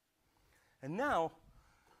here. And now,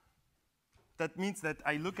 that means that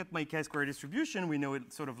I look at my chi-square distribution. We know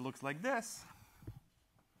it sort of looks like this.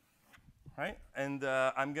 Right? And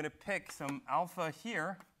I'm going to pick some alpha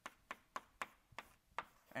here.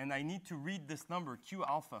 And I need to read this number, Q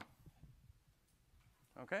alpha.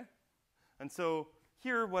 OK? And so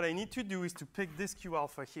here, what I need to do is to pick this Q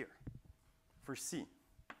alpha here for C.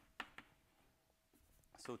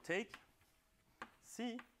 So take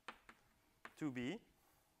C to be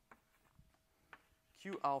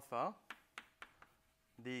Q alpha,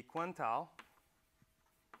 the quantile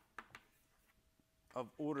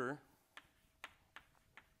of order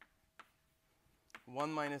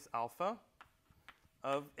 1 minus alpha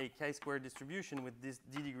of a chi-square distribution with this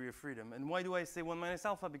d degree of freedom. And why do I say 1 minus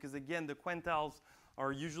alpha? Because again, the quantiles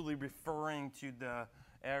are usually referring to the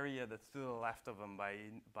area that's to the left of them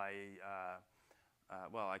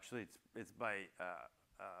well, actually, it's by a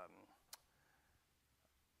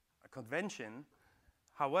convention.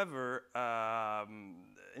 However,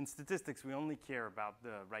 in statistics, we only care about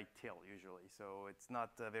the right tail usually. So it's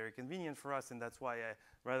not very convenient for us. And that's why,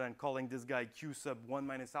 rather than calling this guy Q sub 1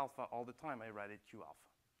 minus alpha all the time, I write it Q alpha.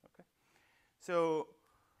 OK? So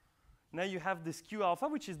now you have this Q alpha,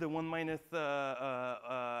 which is the 1 minus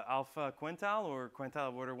alpha quantile, or quantile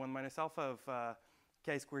of order 1 minus alpha of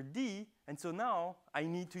chi squared d. And so now I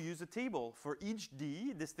need to use a table. For each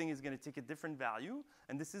d, this thing is going to take a different value.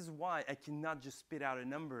 And this is why I cannot just spit out a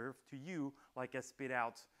number to you like I spit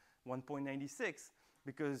out 1.96.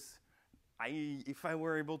 Because if I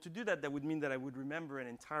were able to do that, that would mean that I would remember an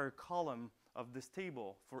entire column of this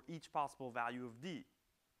table for each possible value of d.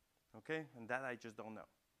 OK? And that I just don't know.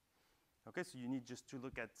 OK, so you need just to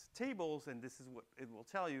look at tables. And this is what it will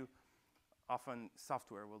tell you. Often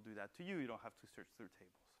software will do that to you. You don't have to search through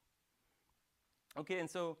tables. OK, and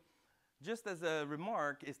so just as a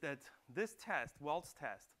remark is that this test, Wald's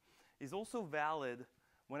test, is also valid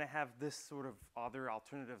when I have this sort of other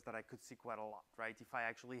alternatives that I could see quite a lot, right? If I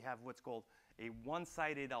actually have what's called a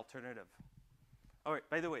one-sided alternative. All right,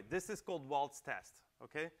 by the way, this is called Wald's test,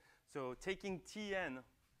 OK? So taking Tn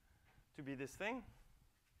to be this thing.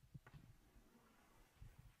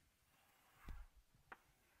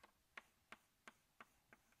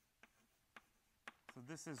 So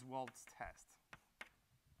this is Wald's test.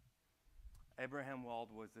 Abraham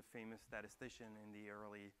Wald was a famous statistician in the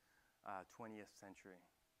early 20th century.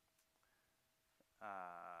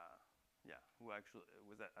 Yeah, who actually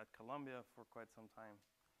was at Columbia for quite some time.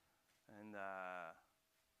 And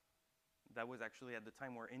that was actually at the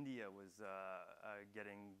time where India was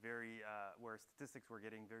getting where statistics were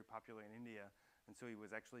getting very popular in India. And so he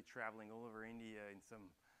was actually traveling all over India in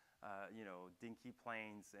some dinky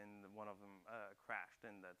planes, and one of them crashed,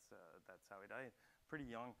 and that's how he died. Pretty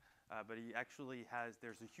young, but he actually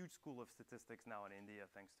there's a huge school of statistics now in India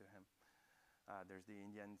thanks to him. There's the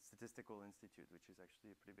Indian Statistical Institute, which is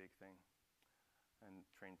actually a pretty big thing, and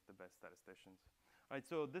trains the best statisticians. All right,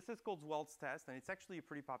 so this is called Wald's test, and it's actually a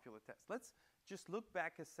pretty popular test. Let's just look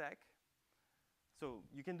back a sec. So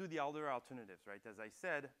you can do the other alternatives, right, as I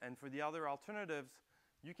said, and for the other alternatives,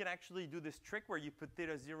 you can actually do this trick where you put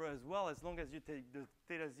theta 0 as well, as long as you take the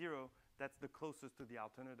theta 0 that's the closest to the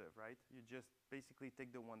alternative, right? You just basically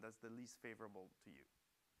take the one that's the least favorable to you.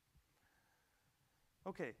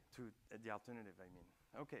 OK, to the alternative, I mean.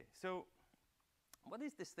 OK, so what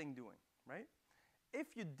is this thing doing, right?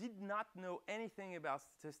 If you did not know anything about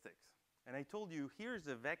statistics, and I told you here's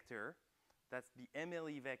a vector, that's the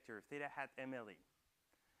MLE vector, theta hat MLE.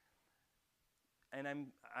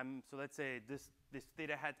 And so let's say this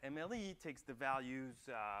theta hat MLE takes the values,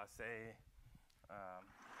 say,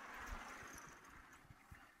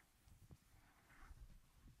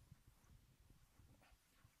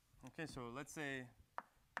 OK, so let's say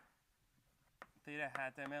theta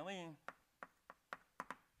hat MLE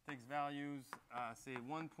fixed values, say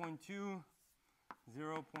 1.2,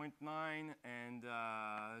 0.9, and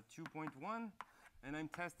 2.1. And I'm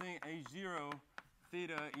testing H0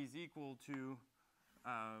 theta is equal to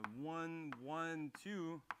 1, 1,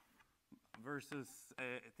 2 versus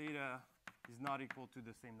theta is not equal to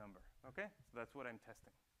the same number. OK? So that's what I'm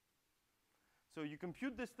testing. So you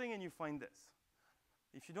compute this thing and you find this.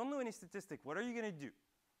 If you don't know any statistic, what are you going to do?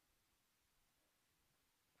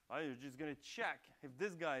 Well, you're just going to check if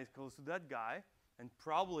this guy is close to that guy. And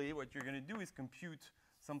probably what you're going to do is compute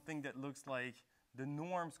something that looks like the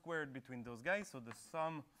norm squared between those guys. So the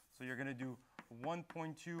sum, so you're going to do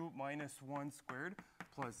 1.2 minus 1 squared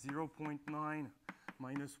plus 0.9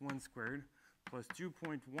 minus 1 squared plus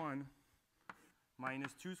 2.1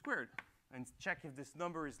 minus 2 squared. And check if this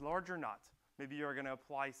number is large or not. Maybe you're going to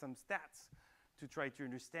apply some stats to try to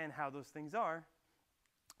understand how those things are.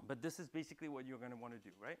 But this is basically what you're going to want to do,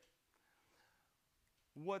 right?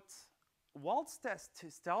 What Wald's test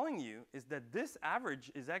is telling you is that this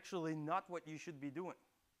average is actually not what you should be doing.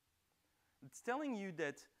 It's telling you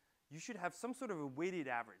that you should have some sort of a weighted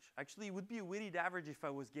average. Actually, it would be a weighted average if I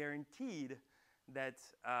was guaranteed that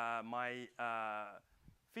my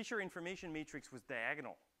Fisher information matrix was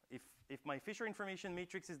diagonal. If my Fisher information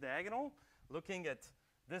matrix is diagonal, looking at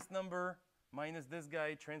this number minus this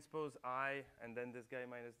guy transpose I, and then this guy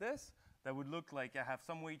minus this, that would look like I have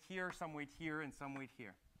some weight here, and some weight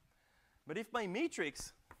here. But if my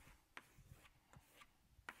matrix,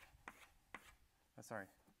 sorry,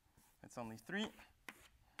 it's only 3.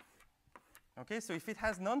 OK, so if it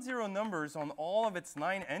has non-zero numbers on all of its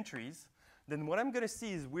 9 entries, then what I'm going to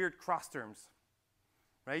see is weird cross terms,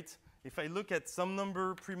 right? If I look at some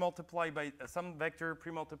number pre-multiplied by some vector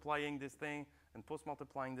pre-multiplying this thing and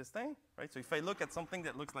post-multiplying this thing, right? So if I look at something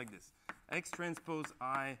that looks like this, x transpose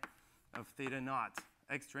I of theta naught,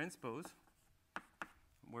 x transpose,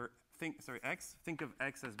 where think of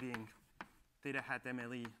x as being theta hat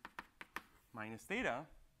MLE minus theta.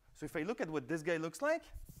 So if I look at what this guy looks like,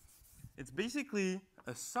 it's basically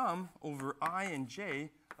a sum over I and j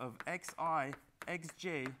of xi,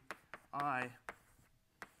 xj, I,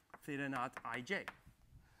 theta naught ij.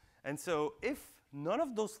 And so if none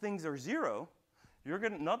of those things are 0, you're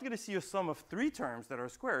not going to see a sum of 3 terms that are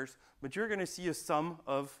squares, but you're going to see a sum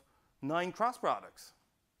of 9 cross products.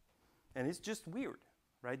 And it's just weird,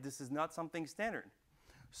 right? This is not something standard.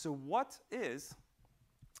 So what is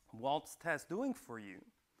Wald's test doing for you?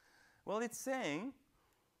 Well, it's saying,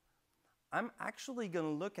 I'm actually going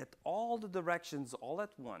to look at all the directions all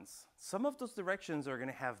at once. Some of those directions are going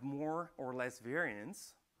to have more or less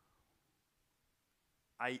variance,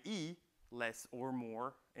 i.e., less or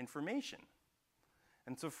more information.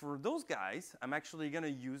 And so for those guys, I'm actually going to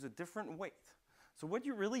use a different weight. So what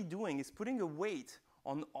you're really doing is putting a weight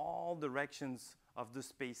on all directions of the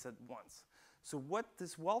space at once. So what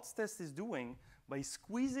this Wald's test is doing, by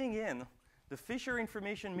squeezing in the Fisher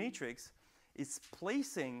information matrix, is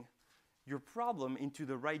placing your problem into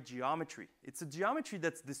the right geometry. It's a geometry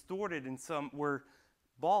that's distorted in some, where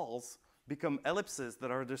balls become ellipses that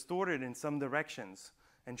are distorted in some directions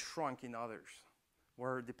and shrunk in others,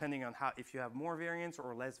 where depending on how, if you have more variance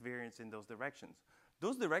or less variance in those directions.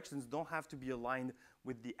 Those directions don't have to be aligned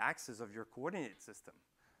with the axis of your coordinate system.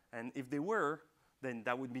 And if they were, then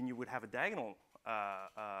that would mean you would have a diagonal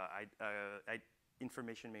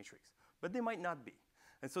information matrix. But they might not be.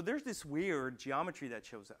 And so there's this weird geometry that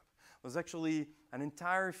shows up. There's actually an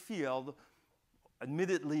entire field,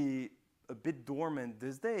 admittedly a bit dormant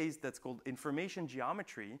these days, that's called information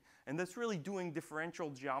geometry. And that's really doing differential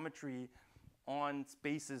geometry on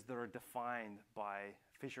spaces that are defined by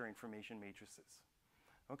Fisher information matrices.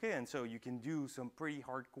 OK, and so you can do some pretty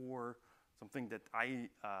hardcore, something that I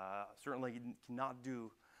certainly cannot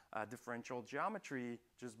do, differential geometry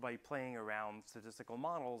just by playing around statistical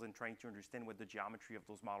models and trying to understand what the geometry of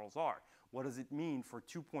those models are. What does it mean for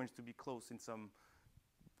 2 points to be close in some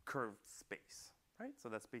curved space, right? So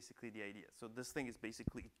that's basically the idea. So this thing is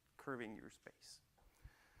basically curving your space.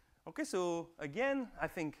 OK, so again, I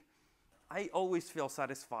think I always feel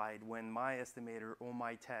satisfied when my estimator or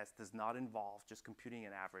my test does not involve just computing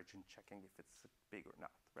an average and checking if it's big or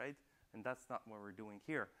not, right? And that's not what we're doing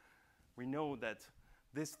here. We know that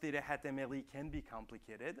this theta hat MLE can be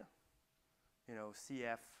complicated. You know,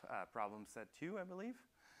 CF problem set 2, I believe.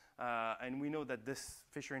 And we know that this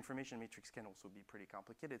Fisher information matrix can also be pretty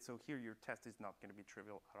complicated. So here your test is not going to be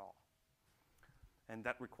trivial at all. And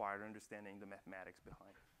that required understanding the mathematics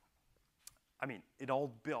behind. I mean, it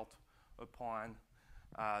all built upon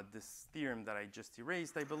this theorem that I just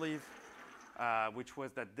erased, I believe, which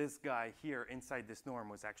was that this guy here inside this norm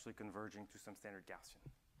was actually converging to some standard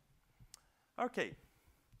Gaussian. OK,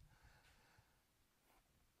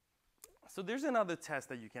 So there's another test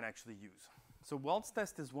that you can actually use. So Wald's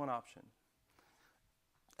test is one option.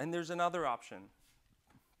 And there's another option.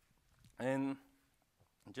 And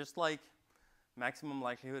just like maximum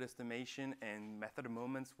likelihood estimation and method of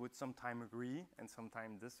moments would sometime agree and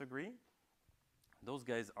sometime disagree, those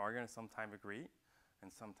guys are going to sometime agree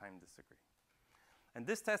and sometime disagree. And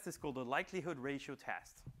this test is called the likelihood ratio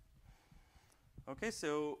test. OK,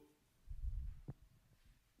 so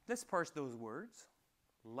let's parse those words.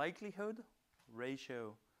 Likelihood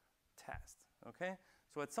ratio test. OK?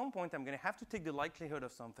 So at some point, I'm going to have to take the likelihood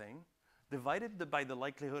of something, divide it by the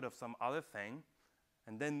likelihood of some other thing,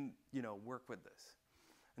 and then work with this.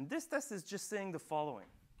 And this test is just saying the following.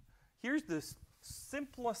 Here's the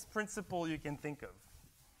simplest principle you can think of.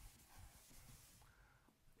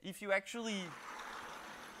 If you actually, you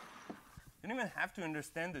don't even have to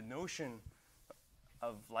understand the notion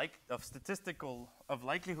of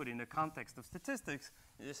likelihood in the context of statistics.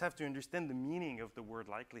 You just have to understand the meaning of the word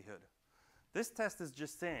likelihood. This test is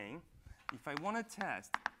just saying, if I want to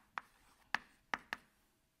test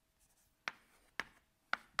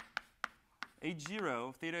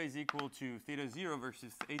H0, theta is equal to theta 0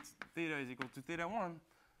 versus theta is equal to theta 1,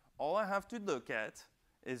 all I have to look at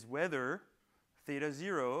is whether theta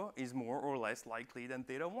 0 is more or less likely than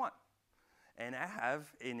theta 1. And I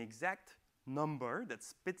have an exact number that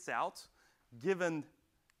spits out, given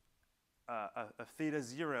a theta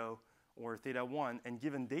 0 or theta 1, and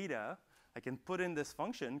given data, I can put in this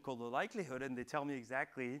function called the likelihood, and they tell me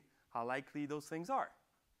exactly how likely those things are.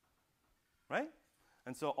 Right?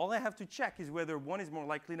 And so all I have to check is whether one is more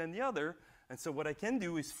likely than the other. And so what I can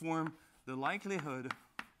do is form the likelihood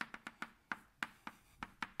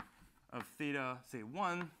of theta, say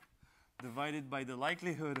 1, divided by the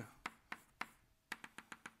likelihood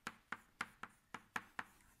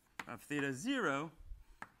of theta 0,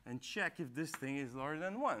 and check if this thing is larger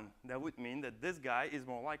than 1. That would mean that this guy is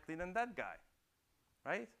more likely than that guy.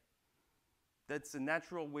 Right? That's a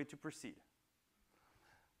natural way to proceed.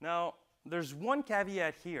 Now, there's one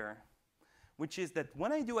caveat here, which is that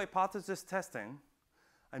when I do hypothesis testing,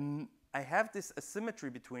 I have this asymmetry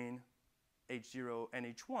between H0 and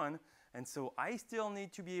H1. And so I still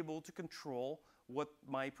need to be able to control what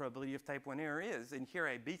my probability of type 1 error is. And here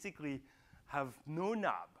I basically have no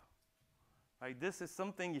knob. Right? This is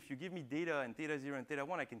something, if you give me data and theta 0 and theta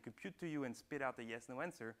 1, I can compute to you and spit out a yes-no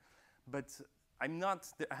answer. But I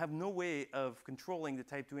have no way of controlling the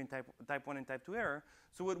type 2 and type 1 and type 2 error.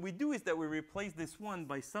 So what we do is that we replace this 1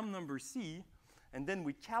 by some number c, and then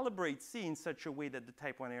we calibrate c in such a way that the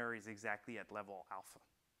type 1 error is exactly at level alpha.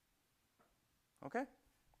 OK?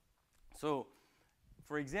 So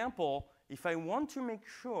for example, if I want to make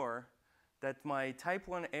sure that my type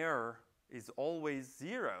 1 error is always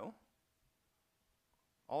 0,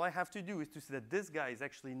 all I have to do is to say that this guy is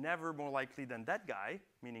actually never more likely than that guy,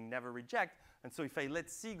 meaning never reject. And so if I let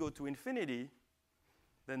c go to infinity,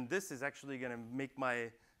 then this is actually going to make my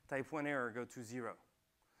type 1 error go to 0.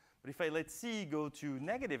 But if I let c go to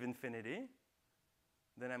negative infinity,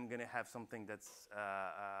 then I'm going to have something that's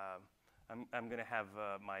I'm going to have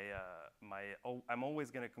I'm always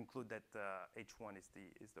going to conclude that H1 is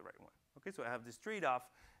the right one. Okay, so I have this trade-off,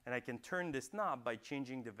 and I can turn this knob by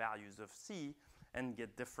changing the values of c and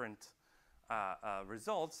get different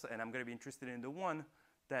results. And I'm going to be interested in the one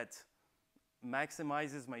that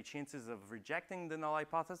maximizes my chances of rejecting the null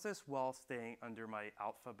hypothesis while staying under my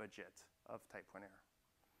alpha budget of type 1 error.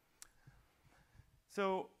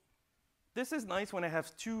 So this is nice when I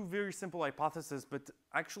have two very simple hypotheses. But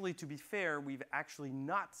actually, to be fair, we've actually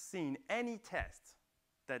not seen any test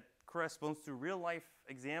that corresponds to a real-life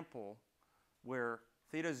example where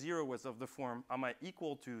theta 0 was of the form, am I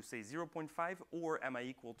equal to, say, 0.5, or am I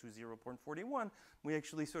equal to 0.41? We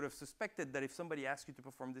actually sort of suspected that if somebody asks you to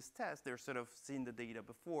perform this test, they're sort of seen the data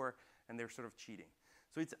before, and they're sort of cheating.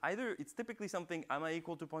 So it's typically something, am I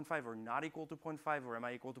equal to 0.5 or not equal to 0.5, or am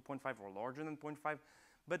I equal to 0.5 or larger than 0.5?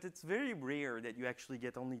 But it's very rare that you actually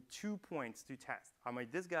get only 2 points to test. Am I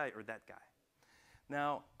this guy or that guy?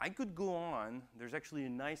 Now, I could go on. There's actually a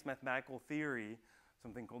nice mathematical theory,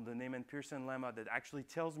 something called the Neyman-Pearson lemma, that actually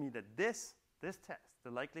tells me that this test,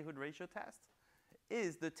 the likelihood ratio test,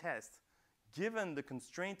 is the test given the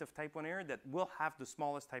constraint of type 1 error that will have the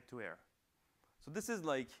smallest type 2 error. So this is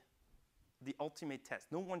like the ultimate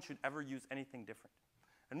test. No one should ever use anything different.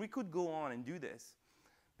 And we could go on and do this.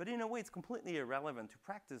 But in a way, it's completely irrelevant to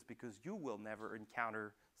practice because you will never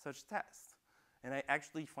encounter such tests. And I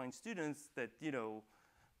actually find students that,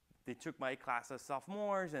 they took my class as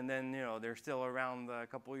sophomores, and then they're still around a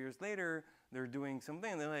couple of years later. They're doing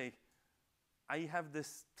something. They're like, I have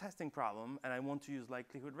this testing problem, and I want to use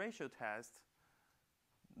likelihood ratio test.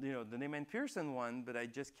 the Neyman-Pearson one, but I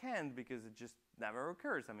just can't because it just never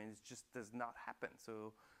occurs. I mean, it just does not happen.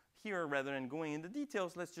 So here, rather than going into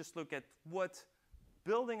details, let's just look at what,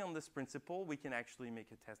 building on this principle, we can actually make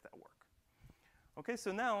a test that work. OK,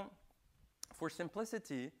 so now, for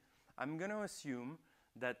simplicity, I'm going to assume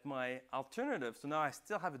that my alternative, so now I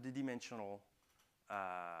still have a d-dimensional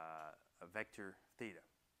vector theta.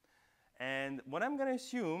 And what I'm going to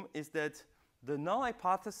assume is that the null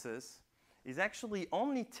hypothesis is actually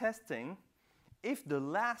only testing if the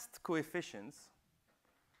last coefficients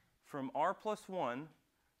from r plus 1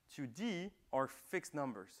 to d are fixed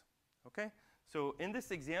numbers. OK? So in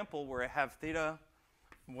this example where I have theta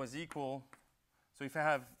was equal, so if I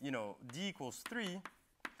have d equals 3,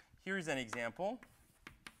 here's an example.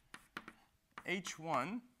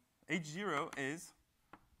 H0 is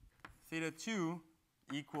theta 2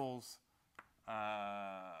 equals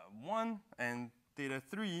 1, and theta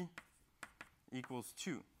 3 equals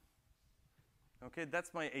 2. OK,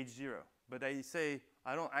 that's my H0. But I say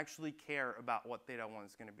I don't actually care about what theta 1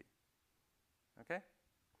 is going to be. OK?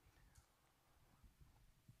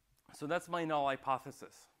 So that's my null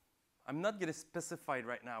hypothesis. I'm not going to specify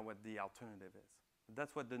right now what the alternative is. But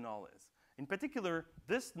that's what the null is. In particular,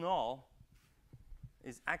 this null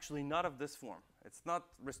is actually not of this form. It's not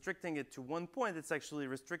restricting it to one point. It's actually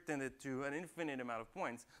restricting it to an infinite amount of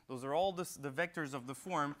points. Those are all the vectors of the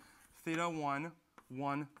form theta 1,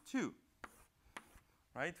 1, 2,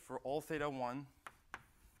 right? For all theta 1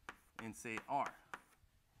 in, say, R.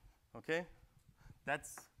 OK?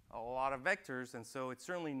 That's a lot of vectors. And so it's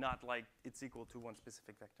certainly not like it's equal to one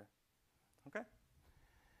specific vector. OK?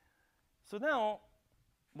 So now,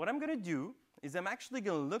 what I'm going to do is I'm actually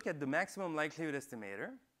going to look at the maximum likelihood estimator.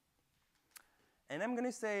 And I'm going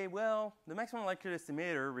to say, well, the maximum likelihood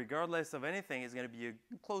estimator, regardless of anything, is going to be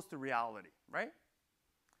close to reality, right?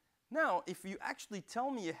 Now, if you actually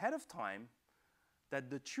tell me ahead of time that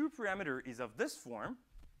the true parameter is of this form,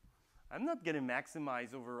 I'm not going to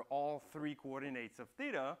maximize over all 3 coordinates of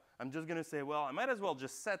theta. I'm just going to say, well, I might as well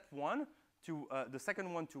just set one to the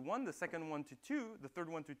second one to 1, the second one to 2, the third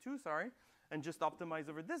one to 2, sorry, and just optimize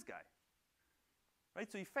over this guy. Right?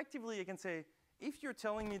 So effectively, I can say, if you're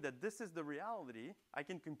telling me that this is the reality, I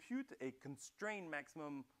can compute a constrained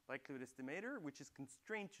maximum likelihood estimator, which is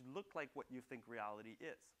constrained to look like what you think reality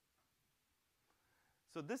is.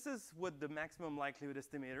 So this is what the maximum likelihood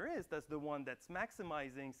estimator is. That's the one that's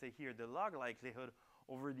maximizing, say here, the log likelihood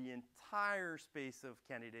over the entire space of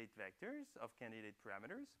candidate vectors, of candidate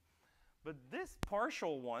parameters. But this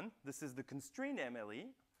partial one, this is the constrained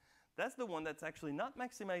MLE. That's the one that's actually not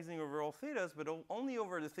maximizing over all thetas, but only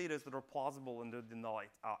over the thetas that are plausible under the null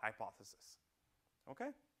hypothesis.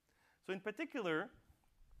 OK? So in particular,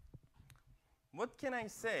 what can I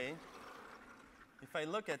say if I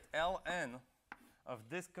look at Ln of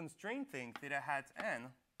this constraint thing, theta hat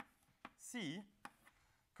n, c,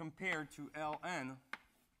 compared to Ln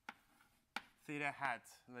theta hat,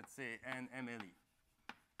 let's say, n MLE?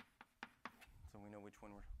 So we know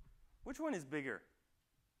which one is bigger?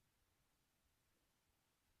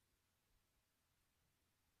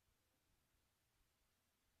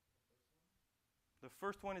 The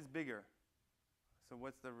first one is bigger. So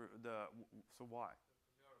what's so why? Because you are maximizing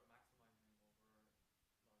over larger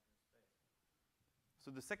space.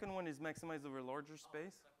 So the second one is maximized over larger space?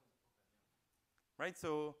 Okay, yeah. Right,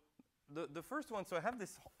 so the first one, so I have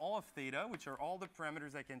this all of theta, which are all the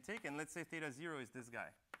parameters I can take. And let's say theta 0 is this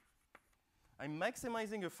guy. I'm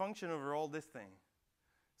maximizing a function over all this thing.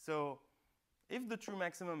 So if the true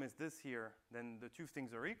maximum is this here, then the two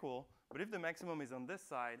things are equal. But if the maximum is on this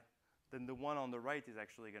side, then the one on the right is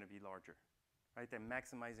actually going to be larger. Right? I'm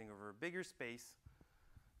maximizing over a bigger space.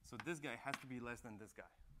 So this guy has to be less than this guy.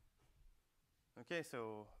 OK,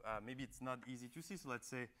 so maybe it's not easy to see. So let's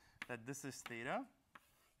say that this is theta.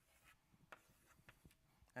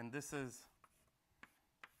 And this is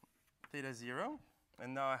theta 0.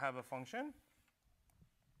 And now I have a function.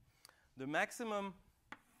 The maximum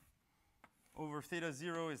over theta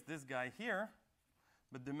 0 is this guy here.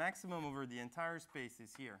 But the maximum over the entire space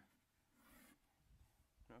is here.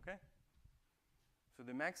 OK? So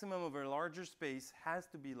the maximum over a larger space has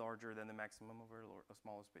to be larger than the maximum over a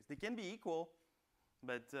smaller space. They can be equal,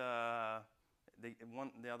 but the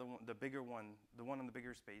bigger one, the one on the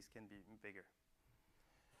bigger space can be bigger.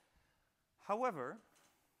 However,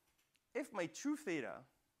 if my true theta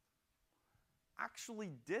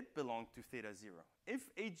actually did belong to theta 0, if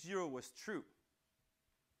H0 was true,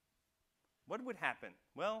 what would happen?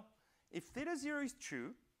 Well, if theta 0 is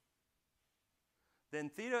true, then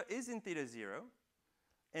theta is in theta 0.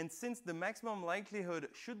 And since the maximum likelihood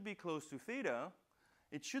should be close to theta,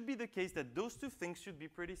 it should be the case that those two things should be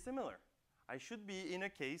pretty similar. I should be in a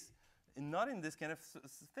case, not in this kind of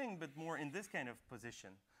thing, but more in this kind of position,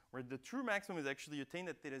 where the true maximum is actually attained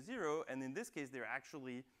at theta 0, and in this case, they're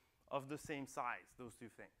actually of the same size, those two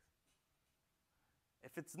things.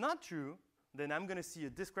 If it's not true, then I'm going to see a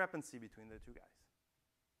discrepancy between the two guys.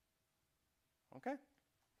 OK?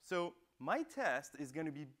 So my test is going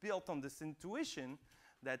to be built on this intuition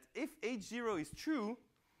that if H0 is true,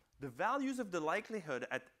 the values of the likelihood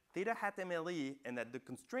at theta hat MLE and at the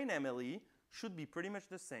constraint MLE should be pretty much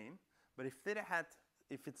the same. But if theta hat,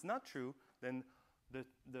 if it's not true, then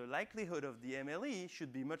the likelihood of the MLE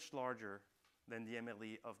should be much larger than the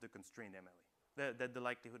MLE of the constrained MLE, the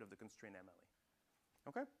likelihood of the constrained MLE.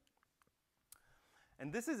 OK?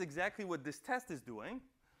 And this is exactly what this test is doing.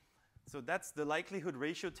 So that's the likelihood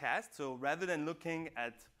ratio test. So rather than looking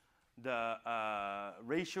at the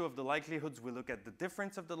ratio of the likelihoods, we look at the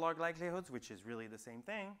difference of the log likelihoods, which is really the same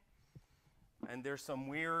thing. And there's some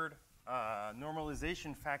weird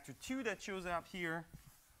normalization factor 2 that shows up here.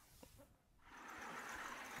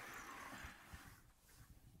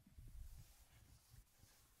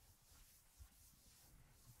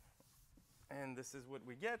 And this is what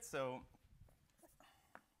we get. So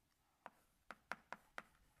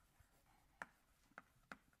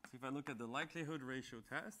if I look at the likelihood ratio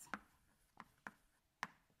test,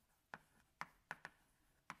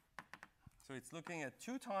 so it's looking at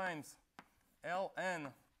 2 times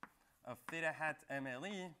ln of theta hat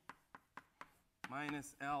MLE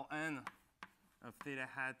minus ln of theta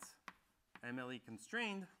hat MLE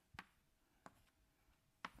constrained.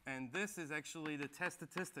 And this is actually the test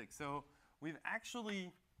statistic. So we've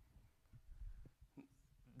actually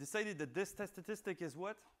decided that this test statistic is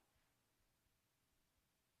what?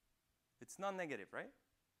 It's non-negative, right?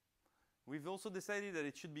 We've also decided that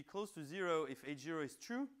it should be close to 0 if H0 is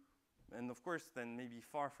true. And of course, then maybe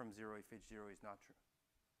far from 0 if H0 is not true,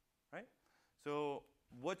 right? So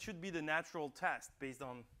what should be the natural test based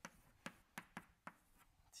on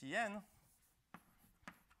Tn?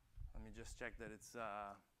 Let me just check that it's,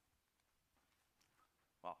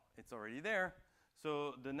 well, it's already there.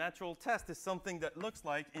 So the natural test is something that looks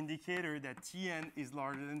like indicator that Tn is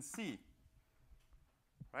larger than C,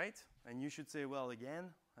 right? And you should say, well, again,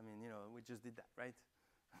 I mean, you know, we just did that, right?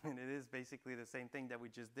 I mean, it is basically the same thing that we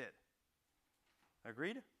just did.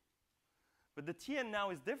 Agreed? But the Tn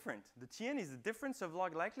now is different. The Tn is the difference of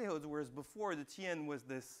log likelihoods, whereas before the Tn was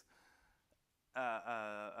this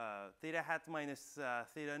theta hat minus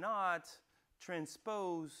theta naught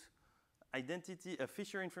transpose identity, a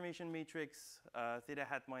Fisher information matrix, theta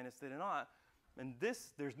hat minus theta naught. And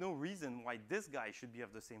this, there's no reason why this guy should be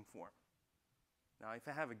of the same form. Now, if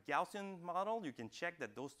I have a Gaussian model, you can check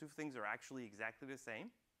that those two things are actually exactly the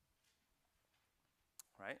same,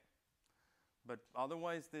 right? But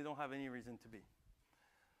otherwise, they don't have any reason to be.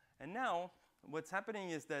 And now, what's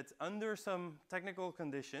happening is that under some technical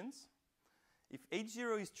conditions, if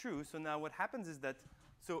H0 is true, so now what happens is that,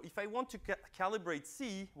 so if I want to calibrate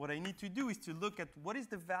C, what I need to do is to look at what is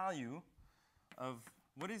the value of,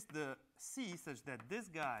 what is the C such that this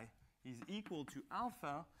guy is equal to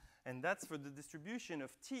alpha, and that's for the distribution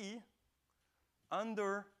of T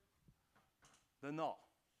under the null,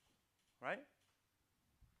 right?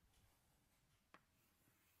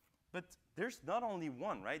 But there's not only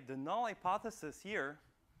one, right? The null hypothesis here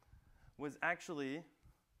was actually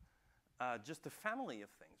just a family of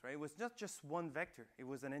things, right? It was not just one vector. It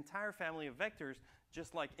was an entire family of vectors,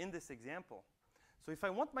 just like in this example. So if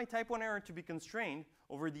I want my type 1 error to be constrained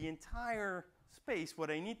over the entire space,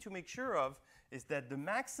 what I need to make sure of is that the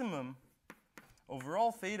maximum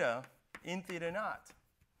overall theta in theta naught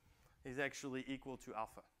is actually equal to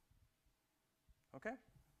alpha. OK?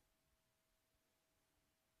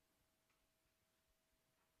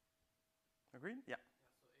 Agreed? Yeah.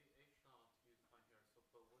 Yeah, so H naught you define here. So,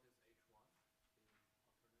 but what is H1? The alternative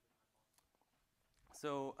hypothesis?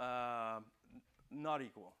 So not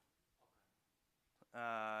equal.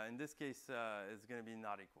 Okay. In this case, it's going to be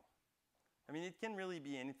not equal. I mean, it can really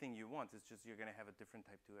be anything you want. It's just you're going to have a different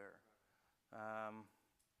type 2 error.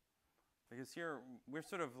 Because here, we're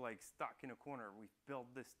sort of like stuck in a corner. We've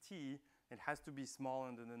built this T. It has to be small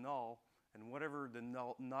under the null. And whatever the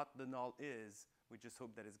null, not the null is, we just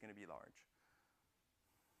hope that it's going to be large.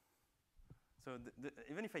 So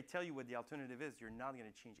even if I tell you what the alternative is, you're not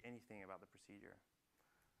going to change anything about the procedure.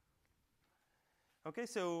 OK,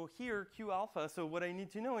 so here, Q alpha. So what I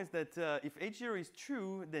need to know is that if H0 is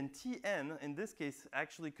true, then Tn, in this case,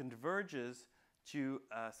 actually converges to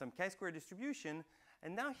some chi-square distribution.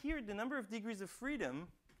 And now here, the number of degrees of freedom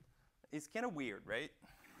is kind of weird, right?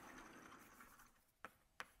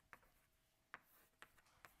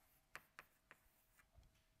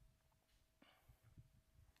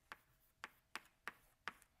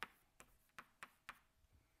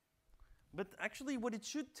 actually, what it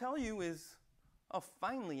should tell you is, oh,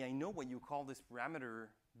 finally, I know what you call this parameter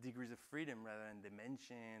degrees of freedom rather than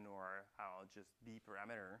dimension or just the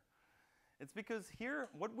parameter. It's because here,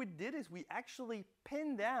 what we did is we actually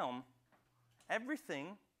pinned down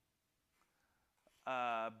everything,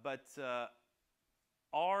 but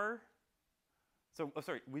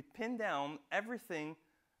we pinned down everything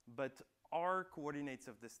but r coordinates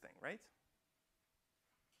of this thing, right?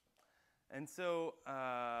 And so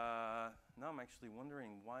now I'm actually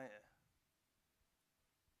wondering why.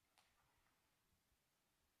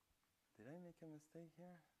 Did I make a mistake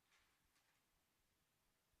here?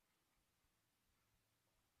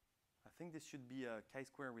 I think this should be a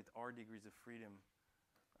chi-square with r degrees of freedom.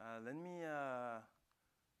 Let me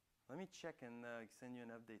check and send you an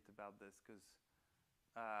update about this, because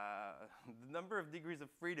the number of degrees of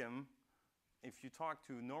freedom, if you talk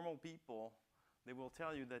to normal people, they will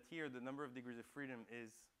tell you that here the number of degrees of freedom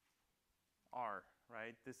is r,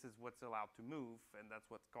 right? This is what's allowed to move, and that's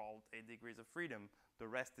what's called a degrees of freedom. The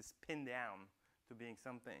rest is pinned down to being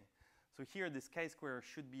something. So here, this chi-square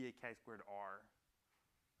should be a chi-squared r.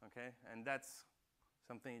 Okay, and that's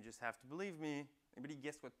something you just have to believe me. Anybody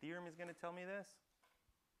guess what theorem is going to tell me this?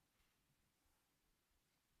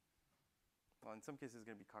 Well, in some cases, it's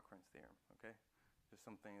going to be Cochrane's theorem. Okay, just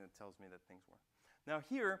something that tells me that things work. Now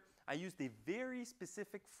here, I used a very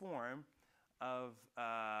specific form of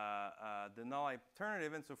the null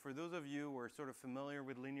alternative. And so for those of you who are sort of familiar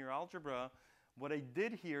with linear algebra, what I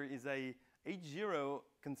did here is H0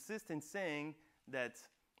 consists in saying that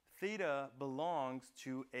theta belongs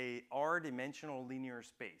to a r-dimensional linear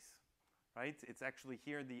space, right? It's actually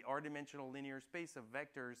here the r-dimensional linear space of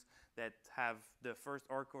vectors that have the first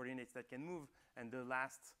r coordinates that can move and the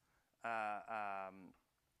last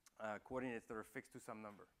coordinates that are fixed to some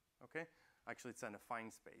number, okay? Actually, it's an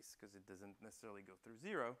affine space because it doesn't necessarily go through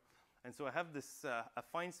 0. And so I have this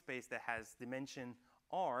affine space that has dimension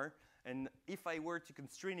r. And if I were to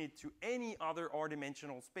constrain it to any other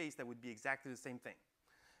r-dimensional space, that would be exactly the same thing.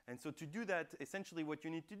 And so to do that, essentially what you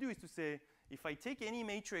need to do is to say, if I take any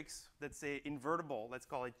matrix that's, say, invertible, let's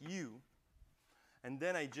call it U, and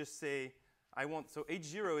then I just say, so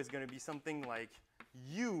H0 is going to be something like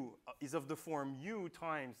U is of the form U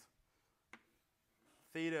times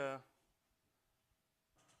theta.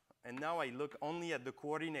 And now I look only at the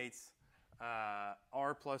coordinates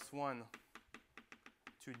r plus 1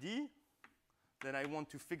 to d. Then I want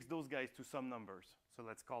to fix those guys to some numbers. So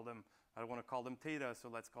let's call them, I want to call them theta, so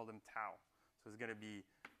let's call them tau. So it's going to be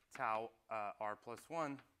tau r plus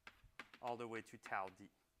 1 all the way to tau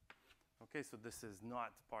d. OK, so this is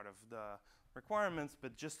not part of the requirements.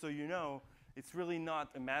 But just so you know, it's really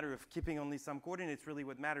not a matter of keeping only some coordinates. Really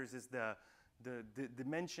what matters is the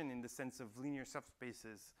dimension in the sense of linear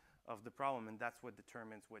subspaces of the problem. And that's what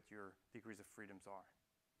determines what your degrees of freedoms are.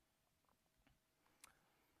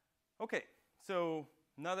 OK, so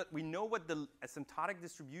now that we know what the asymptotic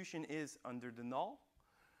distribution is under the null,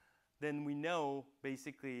 then we know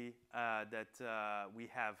basically that we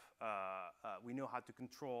know how to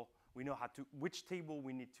control, which table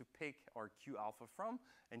we need to pick our Q alpha from.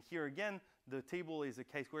 And here again, the table is a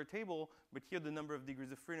chi-square table, but here the number of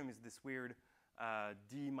degrees of freedom is this weird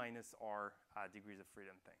d minus r degrees of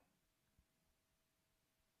freedom thing.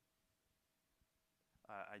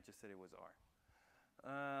 I just said it was r.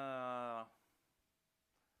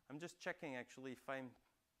 I'm just checking, actually, if I'm...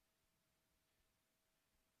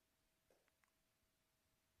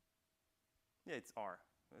 Yeah, it's r.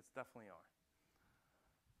 It's definitely r.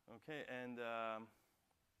 OK, and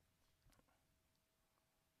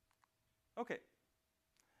OK.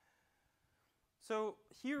 So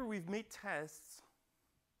here we've made tests.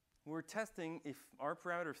 We're testing if our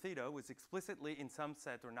parameter theta was explicitly in some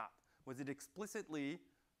set or not. Was it explicitly?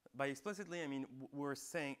 By explicitly, I mean we're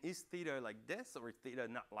saying, is theta like this or is theta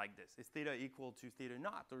not like this? Is theta equal to theta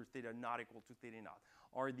not, or is theta not equal to theta not?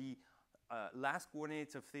 Are the last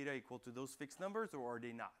coordinates of theta equal to those fixed numbers, or are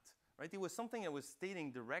they not? Right? It was something I was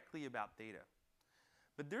stating directly about theta.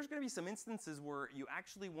 But there's going to be some instances where you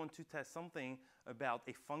actually want to test something about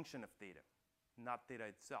a function of theta, not theta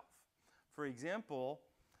itself. For example,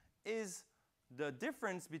 is the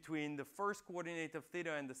difference between the first coordinate of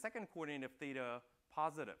theta and the second coordinate of theta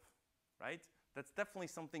positive, right? That's definitely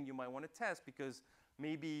something you might want to test, because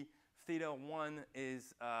maybe theta 1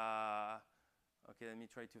 is, OK, let me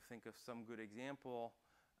try to think of some good example.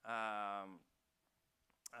 I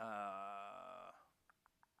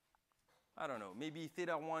don't know, maybe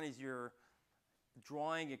theta 1 is your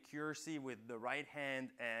drawing accuracy with the right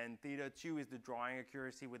hand, and theta 2 is the drawing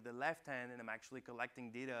accuracy with the left hand, and I'm actually collecting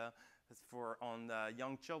data on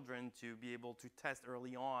young children to be able to test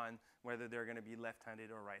early on whether they're going to be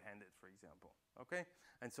left-handed or right-handed, for example. Okay?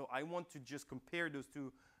 And so I want to just compare those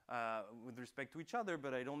two with respect to each other,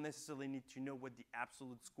 but I don't necessarily need to know what the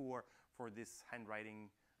absolute score for this handwriting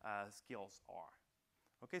skills are.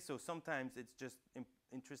 Okay, so sometimes it's just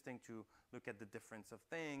interesting to look at the difference of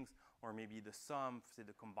things, or maybe the sum, say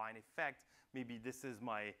the combined effect. Maybe this is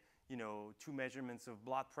my two measurements of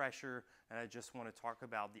blood pressure, and I just want to talk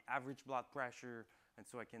about the average blood pressure, and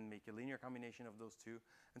so I can make a linear combination of those two.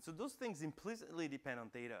 And so those things implicitly depend on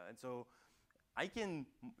theta. And so I can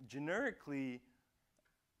generically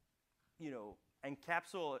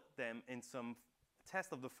encapsulate them in some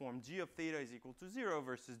test of the form g of theta is equal to 0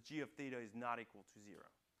 versus g of theta is not equal to 0.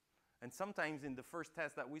 And sometimes in the first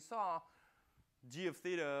test that we saw, g of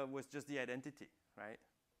theta was just the identity, right?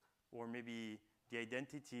 Or maybe the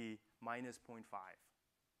identity minus 0.5.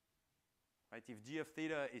 Right? If g of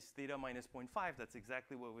theta is theta minus 0.5, that's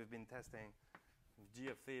exactly what we've been testing. If g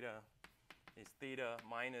of theta is theta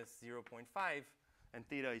minus 0.5, and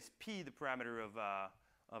theta is p, the parameter of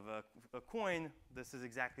a coin, this is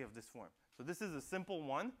exactly of this form. So this is a simple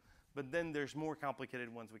one, but then there's more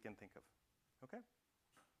complicated ones we can think of. Okay?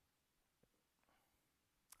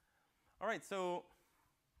 All right, so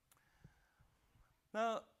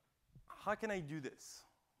now how can I do this?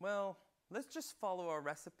 Well, let's just follow our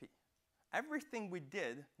recipe. Everything we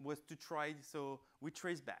did was to try, so we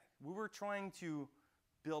traced back. We were trying to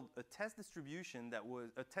build a test distribution that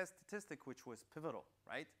was a test statistic which was pivotal,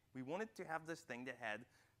 right? We wanted to have this thing that had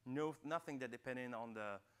nothing that depended on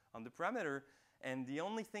the parameter. And the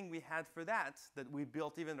only thing we had for that we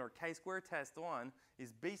built even our chi-square test on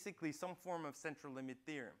is basically some form of central limit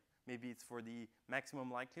theorem. Maybe it's for the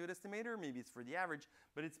maximum likelihood estimator, maybe it's for the average,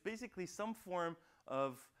 but it's basically some form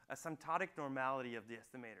of asymptotic normality of the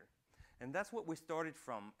estimator. And that's what we started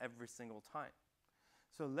from every single time.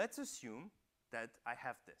 So let's assume that I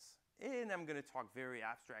have this. And I'm going to talk very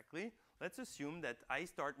abstractly. Let's assume that I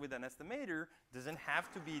start with an estimator. It doesn't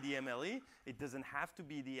have to be the MLE. It doesn't have to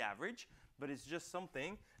be the average, but it's just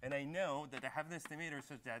something. And I know that I have an estimator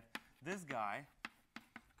such that this guy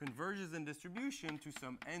converges in distribution to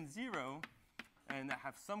some n0, and I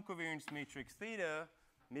have some covariance matrix theta.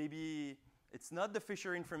 Maybe it's not the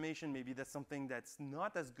Fisher information. Maybe that's something that's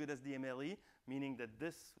not as good as the MLE, meaning that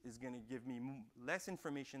this is going to give me less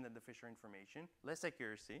information than the Fisher information, less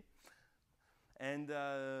accuracy. And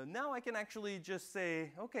now I can actually just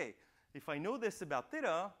say, OK, if I know this about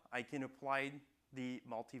theta, I can apply the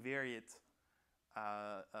multivariate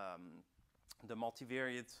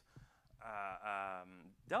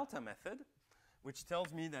delta method, which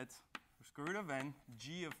tells me that square root of n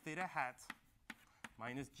g of theta hat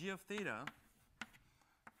minus g of theta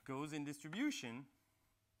goes in distribution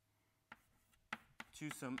to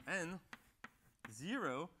some n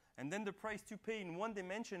 0. And then the price to pay in one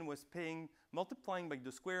dimension was multiplying by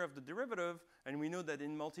the square of the derivative. And we know that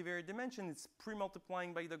in multivariate dimension, it's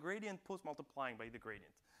pre-multiplying by the gradient, post-multiplying by the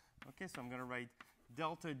gradient. OK, so I'm going to write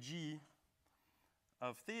delta g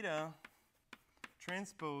of theta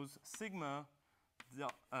transpose sigma,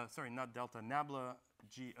 not delta, nabla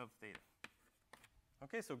g of theta.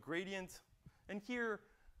 OK, so gradient. And here,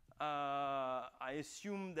 I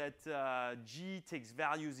assume that g takes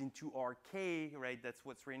values into Rk, right? That's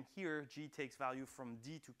what's written here. G takes value from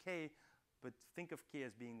d to k, but think of k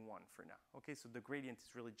as being 1 for now. OK, so the gradient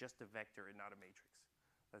is really just a vector and not a matrix.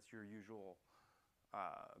 That's your usual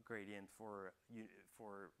gradient for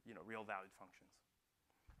real valued functions.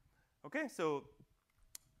 OK, so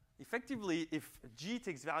effectively, if g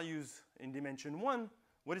takes values in dimension 1,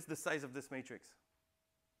 what is the size of this matrix?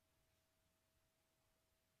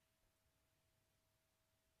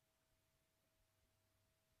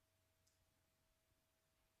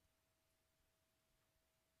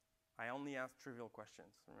 I only ask trivial questions.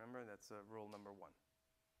 Remember, that's rule number 1.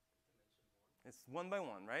 It's 1 by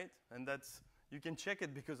 1, right? And that's, you can check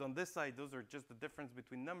it because on this side, those are just the difference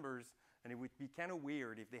between numbers. And it would be kind of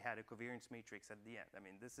weird if they had a covariance matrix at the end. I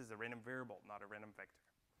mean, this is a random variable, not a random vector.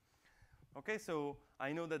 OK, so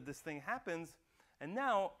I know that this thing happens. And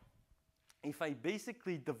now, if I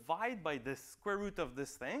basically divide by the square root of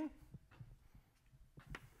this thing,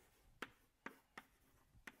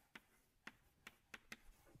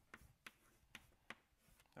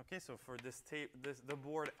 OK, so for the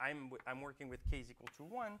board, I'm working with k is equal to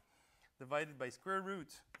 1, divided by square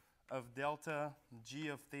root of delta g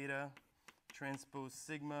of theta transpose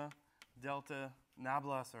sigma delta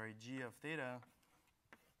nabla, g of theta,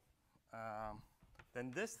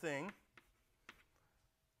 then this thing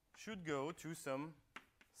should go to some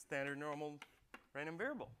standard normal random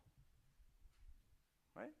variable,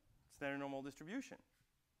 right? standard normal distribution.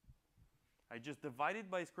 I just divide it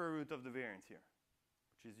by square root of the variance here,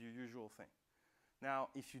 which is your usual thing. Now,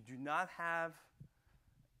 if you do not have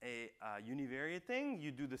a univariate thing, you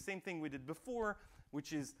do the same thing we did before,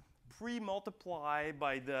 which is pre-multiply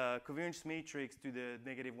by the covariance matrix to the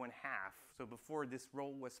 -1/2. So before, this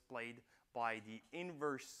role was played by the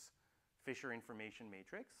inverse Fisher information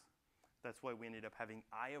matrix. That's why we ended up having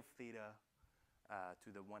I of theta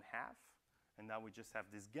to the 1/2. And now we just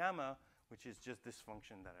have this gamma, which is just this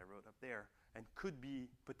function that I wrote up there, and could be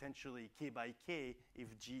potentially k by k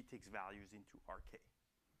if g takes values into rk.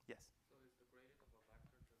 Yes? So is the gradient of a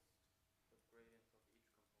vector just the gradient of each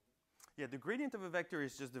component? Yeah, the gradient of a vector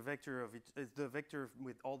is just the vector of each, is the vector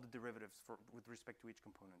with all the derivatives with respect to each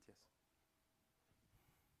component, yes.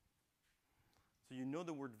 So you know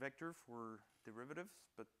the word vector for derivatives,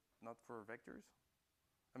 but not for vectors?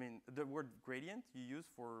 I mean, the word gradient you use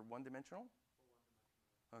for one-dimensional?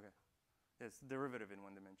 Okay. Yes, derivative in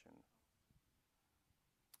one dimension.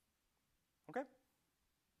 Okay.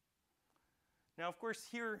 Now, of course,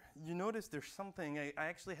 here you notice there's something. I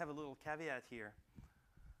actually have a little caveat here.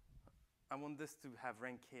 I want this to have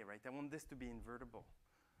rank k, right? I want this to be invertible.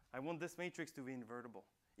 I want this matrix to be invertible.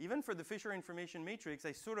 Even for the Fisher information matrix,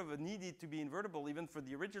 I sort of need it to be invertible even for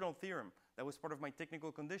the original theorem. That was part of my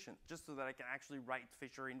technical condition, just so that I can actually write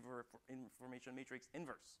Fisher information matrix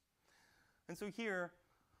inverse. And so here,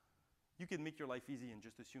 you can make your life easy and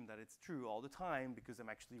just assume that it's true all the time, because I'm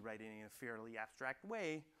actually writing in a fairly abstract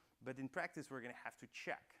way. But in practice, we're going to have to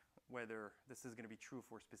check whether this is going to be true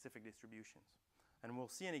for specific distributions. And we'll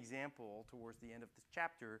see an example towards the end of this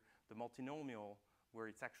chapter, the multinomial, where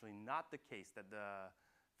it's actually not the case that the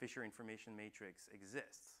Fisher information matrix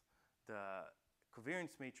exists. The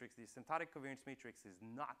covariance matrix, the asymptotic covariance matrix, is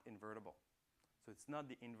not invertible. So it's not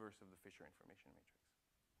the inverse of the Fisher information matrix.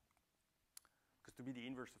 Because to be the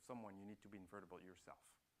inverse of someone, you need to be invertible yourself.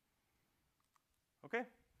 OK?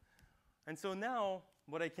 And so now,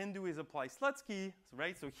 what I can do is apply Slutsky,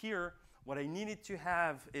 right? So here, what I needed to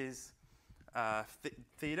have is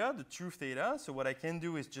theta, the true theta. So what I can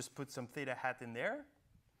do is just put some theta hat in there.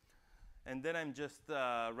 And then I'm just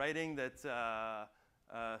writing that,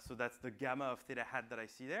 so that's the gamma of theta hat that I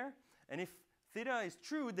see there. And if theta is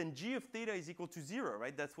true, then g of theta is equal to 0,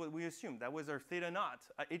 right? That's what we assumed. That was our theta naught.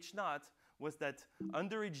 H naught was that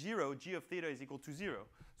under H0, g of theta is equal to 0.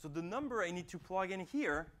 So the number I need to plug in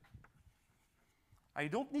here, I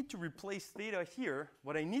don't need to replace theta here.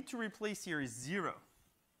 What I need to replace here is 0.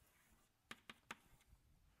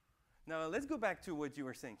 Now, let's go back to what you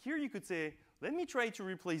were saying. Here you could say, let me try to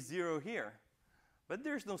replace 0 here. But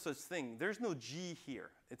there's no such thing. There's no g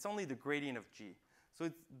here. It's only the gradient of g. So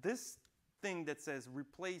it's this thing that says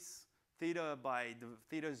replace theta by the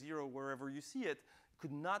theta 0 wherever you see it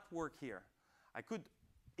could not work here. I could,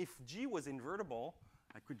 if g was invertible,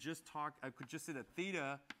 I could just say that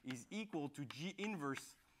theta is equal to g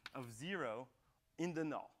inverse of 0 in the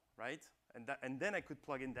null, right? And then I could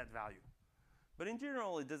plug in that value. But in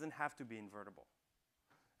general, it doesn't have to be invertible.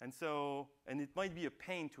 And so, and it might be a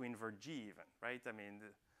pain to invert g even, right? I mean,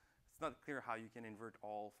 it's not clear how you can invert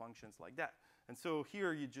all functions like that. And so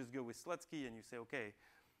here you just go with Slutsky and you say, OK,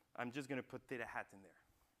 I'm just going to put theta hat in there.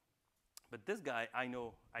 But this guy, I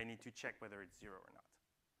know I need to check whether it's 0 or not.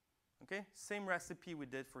 OK, same recipe we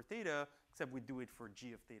did for theta, except we do it for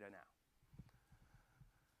g of theta now.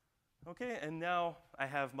 OK, and now I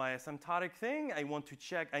have my asymptotic thing. I want to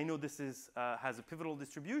check. I know this is, has a pivotal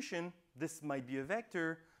distribution. This might be a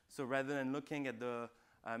vector. So rather than looking at the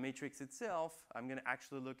matrix itself, I'm going to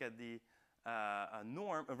actually look at the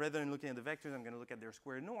norm. Rather than looking at the vectors, I'm going to look at their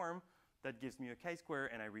square norm. That gives me a chi-square.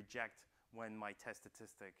 And I reject when my test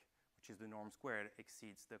statistic, which is the norm squared,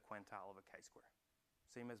 exceeds the quantile of a chi-square.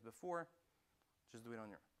 Same as before. Just do it on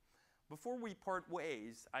your own. Before we part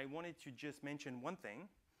ways, I wanted to just mention one thing,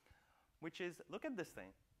 which is, look at this thing.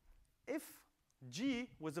 If g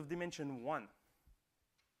was of dimension 1,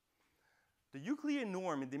 the Euclidean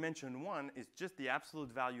norm in dimension 1 is just the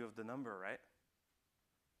absolute value of the number, right?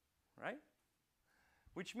 Right?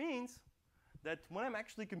 Which means that when I'm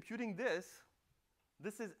actually computing this,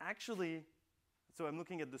 this is actually, so I'm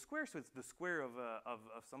looking at the square, so it's the square of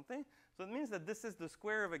something. So it means that this is the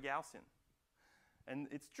square of a Gaussian. And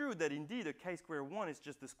it's true that indeed a chi-square 1 is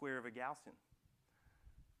just the square of a Gaussian.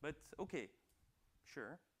 But OK,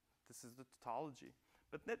 sure, this is the tautology.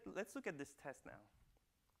 But let's look at this test now.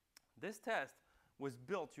 This test was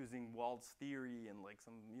built using Wald's theory and like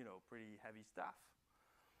some pretty heavy stuff.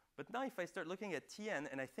 But now if I start looking at Tn,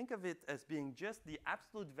 and I think of it as being just the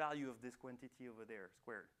absolute value of this quantity over there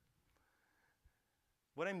squared,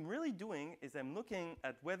 what I'm really doing is I'm looking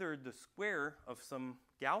at whether the square of some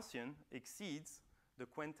Gaussian exceeds the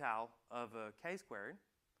quantile of a chi-squared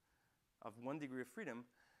of 1 degree of freedom,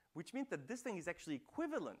 which means that this thing is actually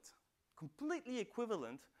equivalent, completely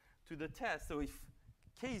equivalent to the test. So if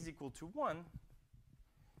k is equal to 1,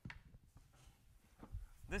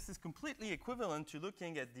 this is completely equivalent to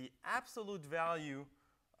looking at the absolute value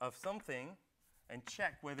of something and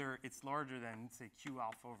check whether it's larger than, say, q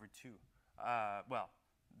alpha over 2.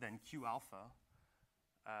 Than q alpha.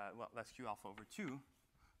 That's q alpha over 2.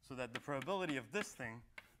 So that the probability of this thing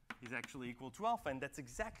is actually equal to alpha. And that's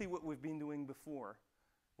exactly what we've been doing before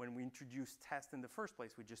when we introduced test in the first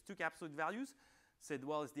place. We just took absolute values, said,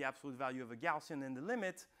 well, it's the absolute value of a Gaussian and the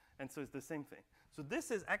limit. And so it's the same thing. So this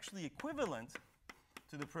is actually equivalent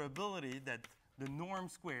to the probability that the norm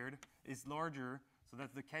squared is larger. So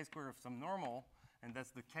that's the chi-square of some normal. And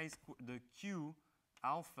that's the q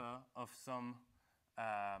alpha of some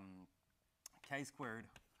chi-squared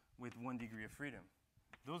with 1 degree of freedom.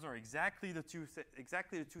 Those are exactly the two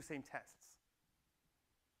same tests.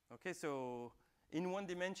 OK, so in 1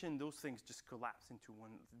 dimension, those things just collapse into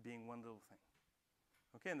being one little thing.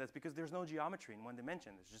 OK, and that's because there's no geometry in 1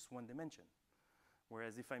 dimension. It's just 1 dimension.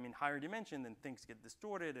 Whereas if I'm in higher dimension, then things get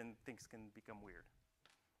distorted and things can become weird.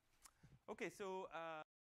 OK, so